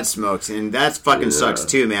 He got smoked. And that fucking sucks,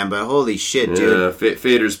 too, man. But holy shit, dude. Yeah,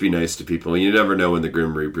 faders be nice to people. You never know when the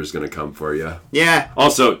Grim Reaper's going to come for you. Yeah.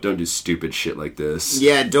 Also, don't do stupid shit like this.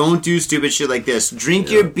 Yeah, don't do stupid shit like this.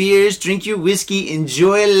 Drink your beers, drink your whiskey,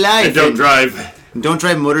 enjoy life. And don't drive. Don't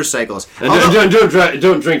drive motorcycles. And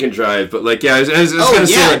don't drink and drive. But like, yeah, I was gonna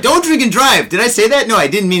say, like, don't drink and drive. Did I say that? No, I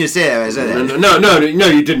didn't mean to say that. I said that. No,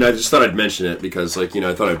 you didn't. I just thought I'd mention it because, like, you know,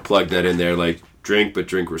 I thought I'd plug that in there. Like, drink, but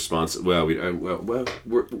drink responsibly. Well,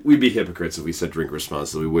 we'd be hypocrites if we said drink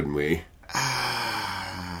responsibly, wouldn't we?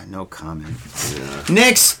 No comment. Yeah.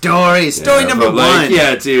 Next story. Story number one.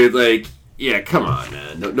 Yeah, dude. Like, yeah, come on,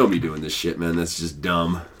 man. Don't be doing this shit, man. That's just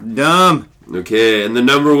dumb. Dumb. Okay, and the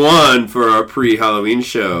number one for our pre-Halloween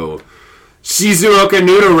show. Shizuoka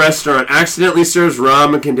Noodle Restaurant accidentally serves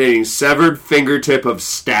ramen containing severed fingertip of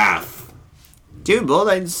staff. Dude, well,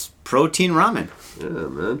 that's protein ramen. Yeah,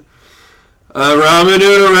 man. A ramen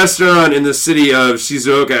noodle restaurant in the city of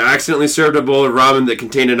Shizuoka accidentally served a bowl of ramen that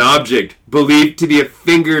contained an object believed to be a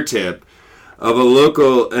fingertip of a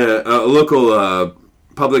local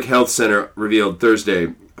public health center revealed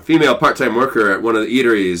Thursday. A female part-time worker at one of the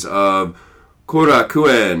eateries of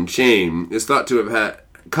Korakuen chain is thought to have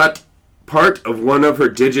cut part of one of her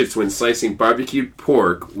digits when slicing barbecued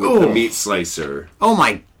pork with a meat slicer. Oh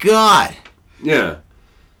my god. Yeah.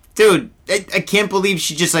 Dude, I can't believe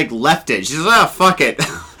she just, like, left it. She's like, fuck it.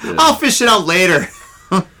 Yeah. I'll fish it out later.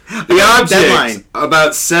 The object,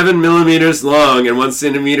 about 7 millimeters long and 1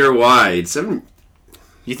 centimeter wide.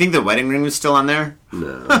 You think the wedding ring was still on there?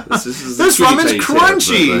 No. This ramen's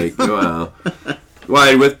crunchy. Wow.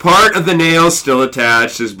 Wide, with part of the nail still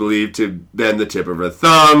attached, is believed to have been the tip of her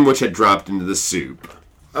thumb, which had dropped into the soup.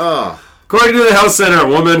 Oh. According to the health center, a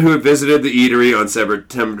woman who had visited the eatery on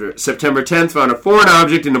September 10th found a foreign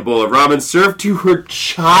object in a bowl of ramen served to her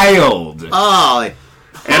child. Oh.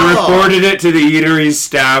 And reported it to the eatery's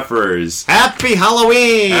staffers. Happy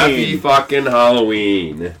Halloween! Happy fucking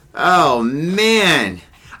Halloween. Oh, man.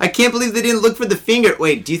 I can't believe they didn't look for the finger.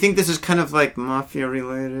 Wait, do you think this is kind of like mafia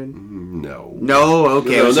related? No. No?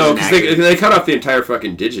 Okay. No, because they cut off the entire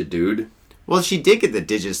fucking digit, dude. Well, she did get the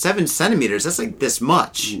digits. 7 centimeters. That's like this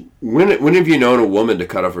much. When have you known a woman to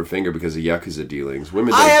cut off her finger because of Yakuza dealings?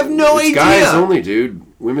 Women don't. I have no idea. Guys only, dude.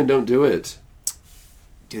 Women don't do it.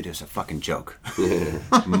 Dude, it was a fucking joke.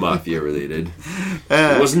 Mafia related.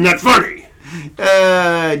 Wasn't that funny?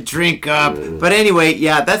 Drink up. But anyway,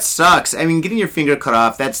 yeah, that sucks. I mean, getting your finger cut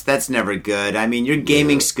off, that's never good. I mean, your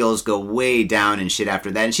gaming skills go way down and shit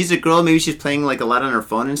after that. And she's a girl, maybe she's playing like a lot on her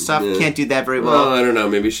phone and stuff. Can't do that very well. Well, I don't know.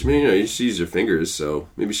 Maybe she uses her fingers, so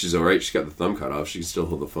maybe she's alright. She got the thumb cut off. She can still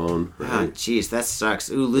hold the phone. Right? Oh, jeez, that sucks.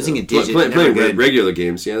 Ooh, losing a digit. Playing regular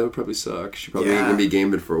games, that would probably suck. She probably ain't gonna be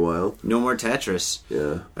gaming for a while. No more Tetris.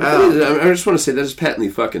 Yeah. I just want to say that is patently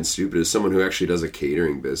fucking stupid as someone who actually does a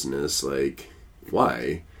catering business. Like,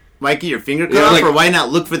 why? Why get your finger cut off, or why not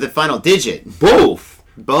look for the final digit? Both.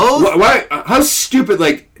 Both? Why? How stupid?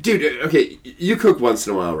 Like, dude. Okay, you cook once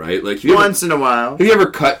in a while, right? Like, once in a while. Have you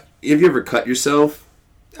ever cut yourself?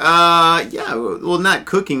 Yeah. Well, not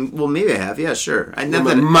cooking. Well, maybe I have. Yeah, sure.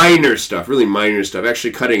 Minor stuff, really minor stuff.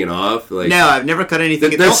 Actually, cutting it off. Like, no, I've never cut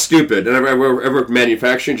anything. That's stupid. And I work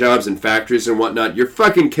manufacturing jobs and factories and whatnot. You're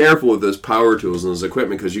fucking careful with those power tools and those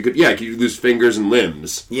equipment because you could lose fingers and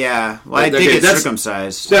limbs. Yeah. Well, I did get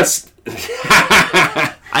circumcised. That's.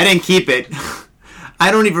 I didn't keep it. I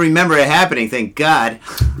don't even remember it happening. Thank God.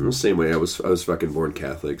 The same way I was fucking born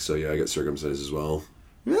Catholic, so yeah, I got circumcised as well.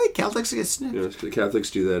 Really? Catholics get snipped? Yeah, the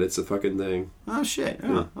Catholics do that. It's a fucking thing. Oh, shit. Oh,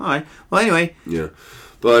 yeah. All right. Well, anyway. Yeah.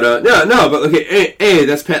 But, no, but, okay, A,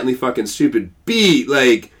 that's patently fucking stupid. B,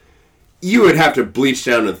 like, you would have to bleach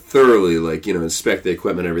down and thoroughly, like, inspect the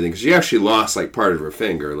equipment and everything, because you actually lost, like, part of her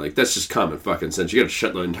finger. Like, that's just common fucking sense. You gotta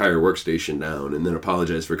shut the entire workstation down and then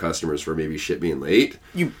apologize for customers for maybe shit being late.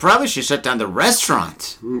 You probably should shut down the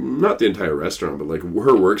restaurant. Not the entire restaurant, but, like,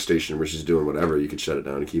 her workstation where she's doing whatever, you could shut it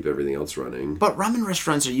down and keep everything else running. But ramen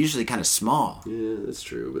restaurants are usually kind of small. Yeah, that's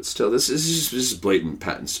true. But still, this is blatant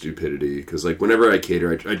patent stupidity, because, like, whenever I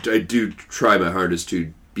cater, I do try my hardest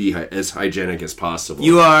to be as hygienic as possible.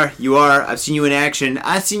 You are. I've seen you in action.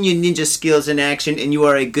 I've seen your ninja skills in action, and you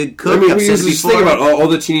are a good cook. I mean, we use this thing about all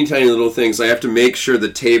the teeny tiny little things. I have to make sure the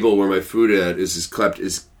table where my food is kept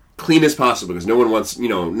as clean as possible, because no one wants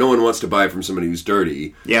to buy from somebody who's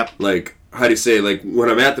dirty. Yep. Like, how do you say, like, when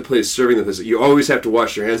I'm at the place serving the place, you always have to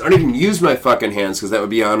wash your hands. I don't even use my fucking hands because that would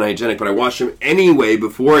be unhygienic, but I wash them anyway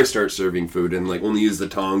before I start serving food and, like, only use the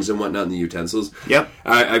tongs and whatnot and the utensils. Yep.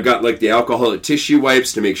 I've got, like, the alcoholic tissue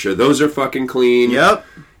wipes to make sure those are fucking clean. Yep.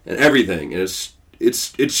 And everything. And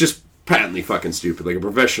it's just patently fucking stupid. Like, a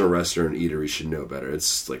professional restaurant eatery should know better.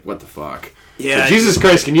 It's like, what the fuck? Yeah. But Jesus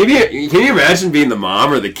Christ, can you imagine being the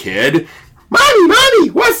mom or the kid? Mommy,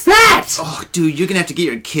 what's that? Oh, dude, you're going to have to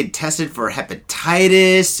get your kid tested for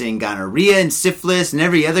hepatitis and gonorrhea and syphilis and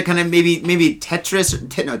every other kind of maybe tetanus.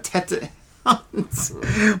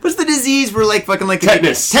 What's the disease where, like, fucking, like...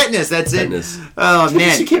 Tetanus. Tetanus, that's tetanus. It. Oh, Tetanus,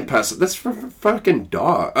 man. You can't pass it. That's from fucking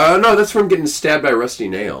dog. No, that's from getting stabbed by a rusty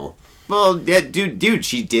nail. Well, yeah, dude,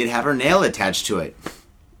 she did have her nail attached to it.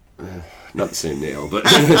 Not the same nail, but...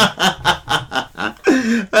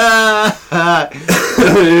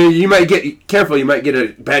 you might get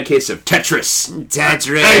a bad case of tetanus.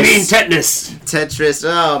 Tetanus. Tetanus.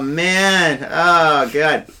 Oh, man. Oh,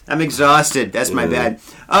 God. I'm exhausted. That's my bad.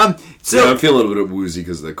 So yeah, I'm feeling a little bit woozy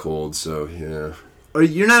because of the cold, so, yeah.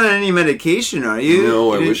 You're not on any medication, are you?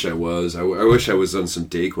 No, I wish I was. I wish I was on some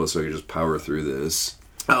Dayquil so I could just power through this.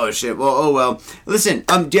 Oh, shit. Well. Listen,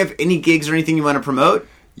 do you have any gigs or anything you want to promote?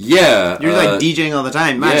 Yeah. You're like DJing all the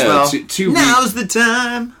time. Might as well. 2 Now's the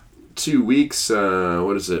time. 2 weeks,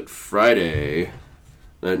 what is it, Friday.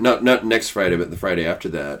 Not next Friday, but the Friday after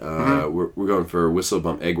that. We're going for Whistle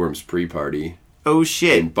Bump Eggworms pre-party. Oh,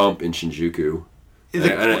 shit. In Bump in Shinjuku.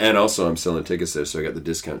 And also I'm selling tickets there, so I got the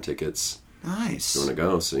discount tickets. Nice. If you want to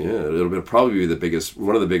go, so yeah, it'll probably be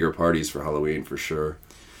one of the bigger parties for Halloween for sure.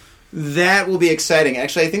 That will be exciting.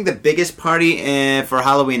 Actually, I think the biggest party for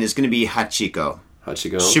Halloween is going to be Hachiko.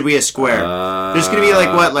 Hachiko? Shibuya Square. There's going to be like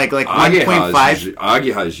 1.5.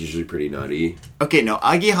 Agiha is usually pretty nutty. Okay, no,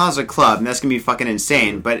 Agiha's a club, and that's going to be fucking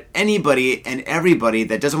insane. But anybody and everybody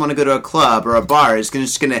that doesn't want to go to a club or a bar is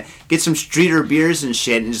just going to get some streeter beers and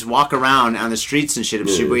shit and just walk around on the streets and shit of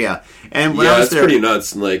Shibuya. And when I was there, pretty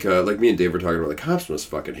nuts. And like me and Dave were talking about, like, cops must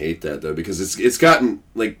fucking hate that though, because it's gotten,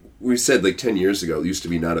 like we said, like 10 years ago, it used to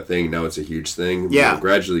be not a thing. Now it's a huge thing. Yeah.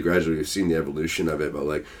 Gradually, we've seen the evolution of it, but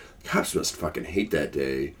like, cops must fucking hate that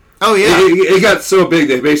day. Oh yeah, it got so big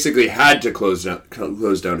they basically had to close down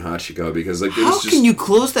Hachiko because like how can you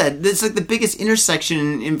close that? It's like the biggest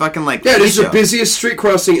intersection in fucking like it is the busiest street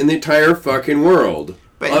crossing in the entire fucking world.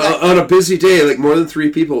 But on a busy day, like more than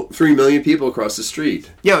 3 million people across the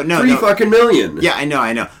street. Yo, no, 3 fucking million. Yeah, I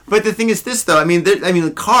know. But the thing is this though. I mean,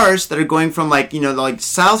 the cars that are going from like like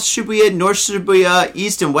South Shibuya, North Shibuya,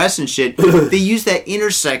 East and West and shit. They use that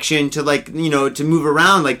intersection to like to move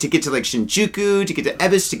around, like to get to like Shinjuku, to get to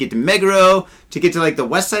Ebisu, to get to Meguro, to get to like the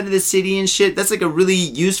west side of the city and shit. That's like a really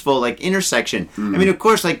useful like intersection. I mean, of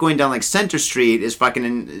course, like going down like Center Street is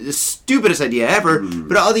fucking the stupidest idea ever.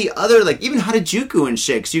 But all the other like even Harajuku and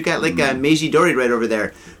shit. So you got like Meiji Dori right over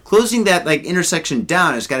there. Closing that like intersection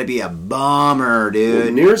down has got to be a bummer, dude.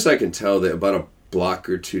 Well, near as I can tell, that about a block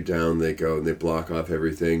or two down they go and they block off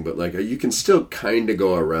everything. But like you can still kind of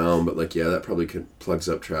go around. But like that probably plugs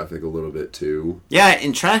up traffic a little bit too. Yeah,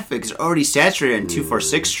 and traffic is already saturated on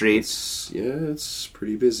 246 Street. It's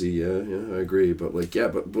pretty busy. Yeah, I agree. But like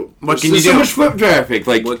but what can you do? So much foot traffic.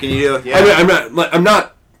 Like what can you do? Yeah. I'm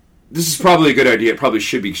not this is probably a good idea. It probably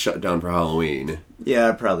should be shut down for Halloween.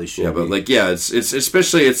 Yeah, it probably should. Yeah, but like, it's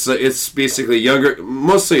especially it's basically younger.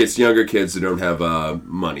 Mostly, it's younger kids that don't have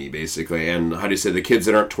money, basically. And how do you say the kids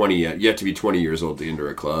that aren't 20 yet? You have to be 20 years old to enter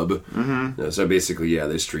a club. Mm-hmm. So basically,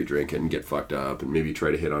 they street drink and get fucked up, and maybe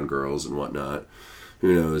try to hit on girls and whatnot.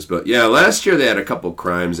 Who knows? But yeah, last year they had a couple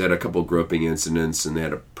crimes. They had a couple groping incidents, and they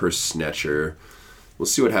had a purse snatcher. We'll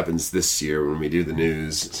see what happens this year when we do the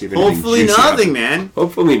news. See if hopefully nothing, man.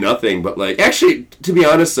 Hopefully nothing. But like, actually, to be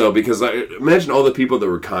honest though, because I imagine all the people that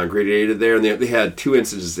were congregated there, and they had two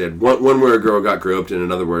incidents. They had one where a girl got groped, and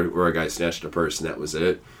another where a guy snatched a purse, and that was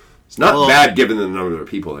it. It's not bad given the number of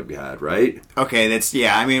people that we had, right? Okay,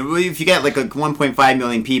 I mean, if you got like 1.5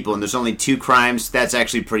 million people and there's only 2 crimes, that's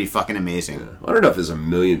actually pretty fucking amazing. Yeah. I don't know if there's 1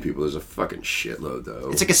 million people. There's a fucking shitload, though.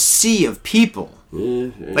 It's like a sea of people.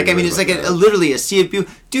 Yeah, like, I mean, it's like literally a sea of people.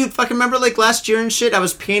 Dude, fucking remember like last year and shit? I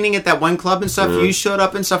was painting at that one club and stuff. You showed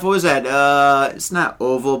up and stuff. What was that? It's not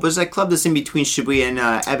Oval, but it's that club that's in between Shibuya and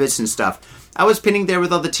Ebbets and stuff. I was painting there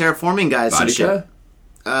with all the terraforming guys and shit.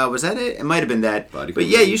 Was that it? It might have been that. But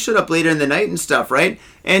yeah, you showed up later in the night and stuff, right?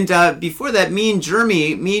 And before that, me,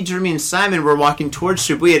 Jeremy, and Simon were walking towards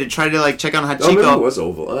Shibuya to try to like check out Hachiko. Oh, maybe it was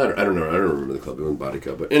Oval. I don't know. I don't remember the club. It was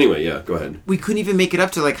Bodika. But anyway, yeah, go ahead. We couldn't even make it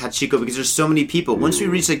up to like Hachiko because there's so many people. Once we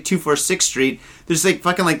reached like 246th Street, there's like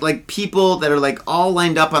fucking like people that are like all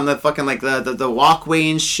lined up on the fucking like the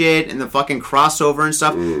walkway and shit and the fucking crossover and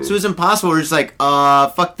stuff. So it was impossible. We're just like,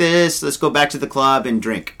 fuck this. Let's go back to the club and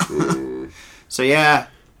drink. So yeah.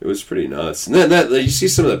 It was pretty nuts. And then you see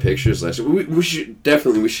some of the pictures last year. We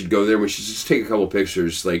should go there. We should just take a couple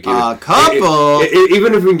pictures. Like a couple?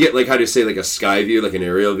 Even if we can get, like, how do you say, like a sky view, like an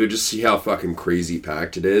aerial view, just see how fucking crazy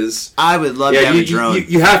packed it is. I would love to have a drone.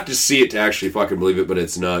 You have to see it to actually fucking believe it, but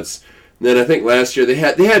it's nuts. And then I think last year they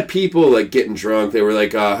had people like getting drunk. They were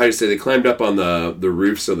like, how do you say? They climbed up on the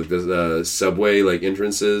roofs of the subway like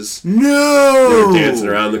entrances. No, they were dancing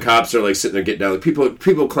around. The cops are like sitting there getting down. Like,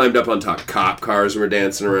 people climbed up on top of cop cars and were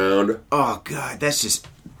dancing around. Oh god, that's just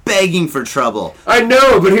begging for trouble. I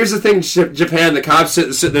know, but here's the thing: Japan, the cops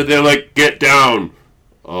sitting there. They're like, get down.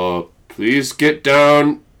 Please get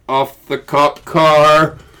down off the cop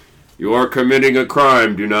car. You are committing a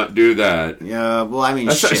crime. Do not do that. Yeah, well, I mean,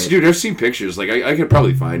 shit. Dude, I've seen pictures. Like, I could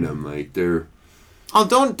probably find them. Like, they're... Oh,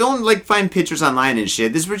 don't like find pictures online and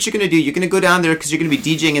shit. This is what you're gonna do. You're gonna go down there because you're gonna be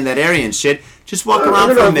DJing in that area and shit. Just walk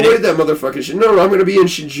around for a minute. Avoid that motherfucking shit. No, I'm gonna be in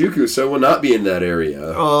Shinjuku, so I will not be in that area.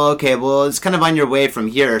 Oh, okay. Well, it's kind of on your way from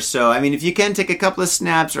here. So, I mean, if you can take a couple of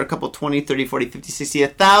snaps or a couple 20, 30, 40, 50, 60,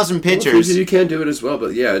 1,000 pictures. Well, you can do it as well,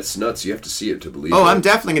 but yeah, it's nuts. You have to see it to believe it. Oh, I'm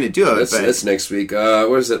definitely gonna do it. That's next week.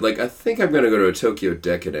 What is it? Like, I think I'm gonna go to a Tokyo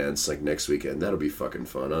Decadence like next weekend. That'll be fucking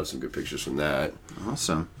fun. I'll have some good pictures from that.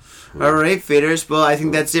 Awesome. All right, faders. Well, I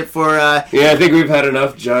think that's it for... Yeah, I think we've had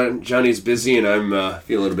enough. Johnny's busy, and I'm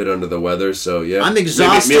feeling a little bit under the weather, so yeah. I'm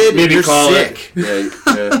exhausted. Maybe you're call sick.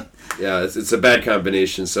 It. Yeah, it's a bad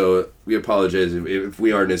combination, so we apologize if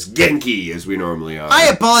we aren't as genki as we normally are. I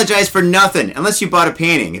apologize for nothing, unless you bought a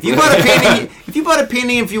painting. If you bought a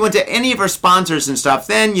painting, if you went to any of our sponsors and stuff,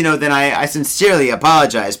 then I sincerely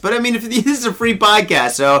apologize. But I mean, if this is a free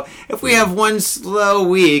podcast, so if we have one slow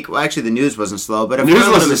week, well, actually the news wasn't slow, but if news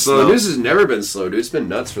wasn't slow. News has never been slow, dude. It's been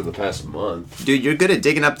nuts for the past month. Dude, you're good at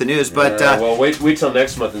digging up the news, but well, wait till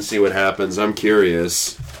next month and see what happens. I'm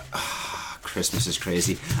curious. Christmas is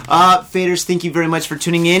crazy. Faders, thank you very much for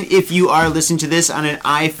tuning in. If you are listening to this on an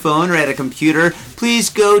iPhone or at a computer, please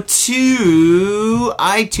go to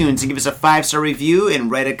iTunes and give us a 5-star review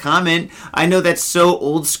and write a comment. I know that's so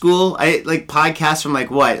old school. I like podcasts from like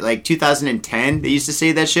 2010. They used to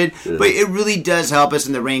say that shit, but it really does help us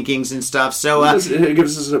in the rankings and stuff. So it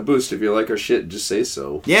gives us a boost. If you like our shit, just say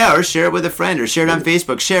so. Yeah, or share it with a friend, or share it on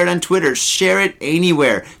Facebook, share it on Twitter, share it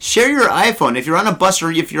anywhere. Share your iPhone. If you're on a bus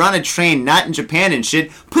or if you're on a train, not in Japan and shit,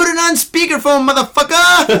 put it on speakerphone,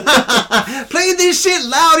 motherfucker! Play this shit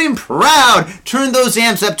loud and proud. Turn those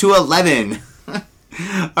amps up to 11.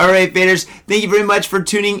 Alright, faders, thank you very much for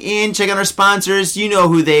tuning in. Check out our sponsors. You know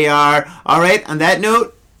who they are. Alright, on that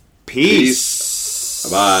note, peace.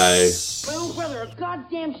 Bye-bye. My own brother, a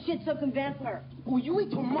goddamn shit-sucking vampire. Oh, you wait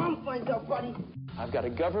till Mom finds out, buddy. I've got a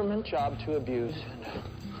government job to abuse and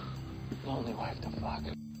a lonely wife to fuck.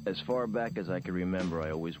 As far back as I can remember, I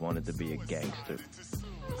always wanted to be a gangster.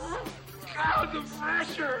 God, the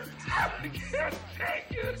pressure! I can't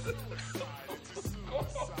take it!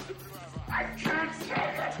 I can't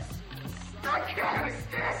take it! I can't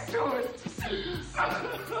stand to it!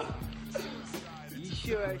 You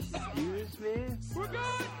sure I should do this, man? We're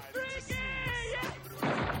going drinking!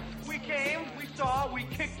 We came, we saw, we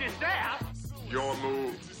kicked his ass! Your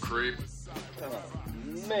move, creep.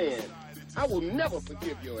 Oh, man. I will never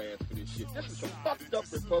forgive your ass for this shit. This is some fucked up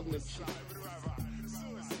repugnant shit.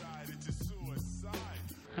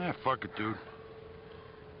 Ah, fuck it, dude.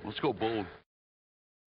 Let's go bold.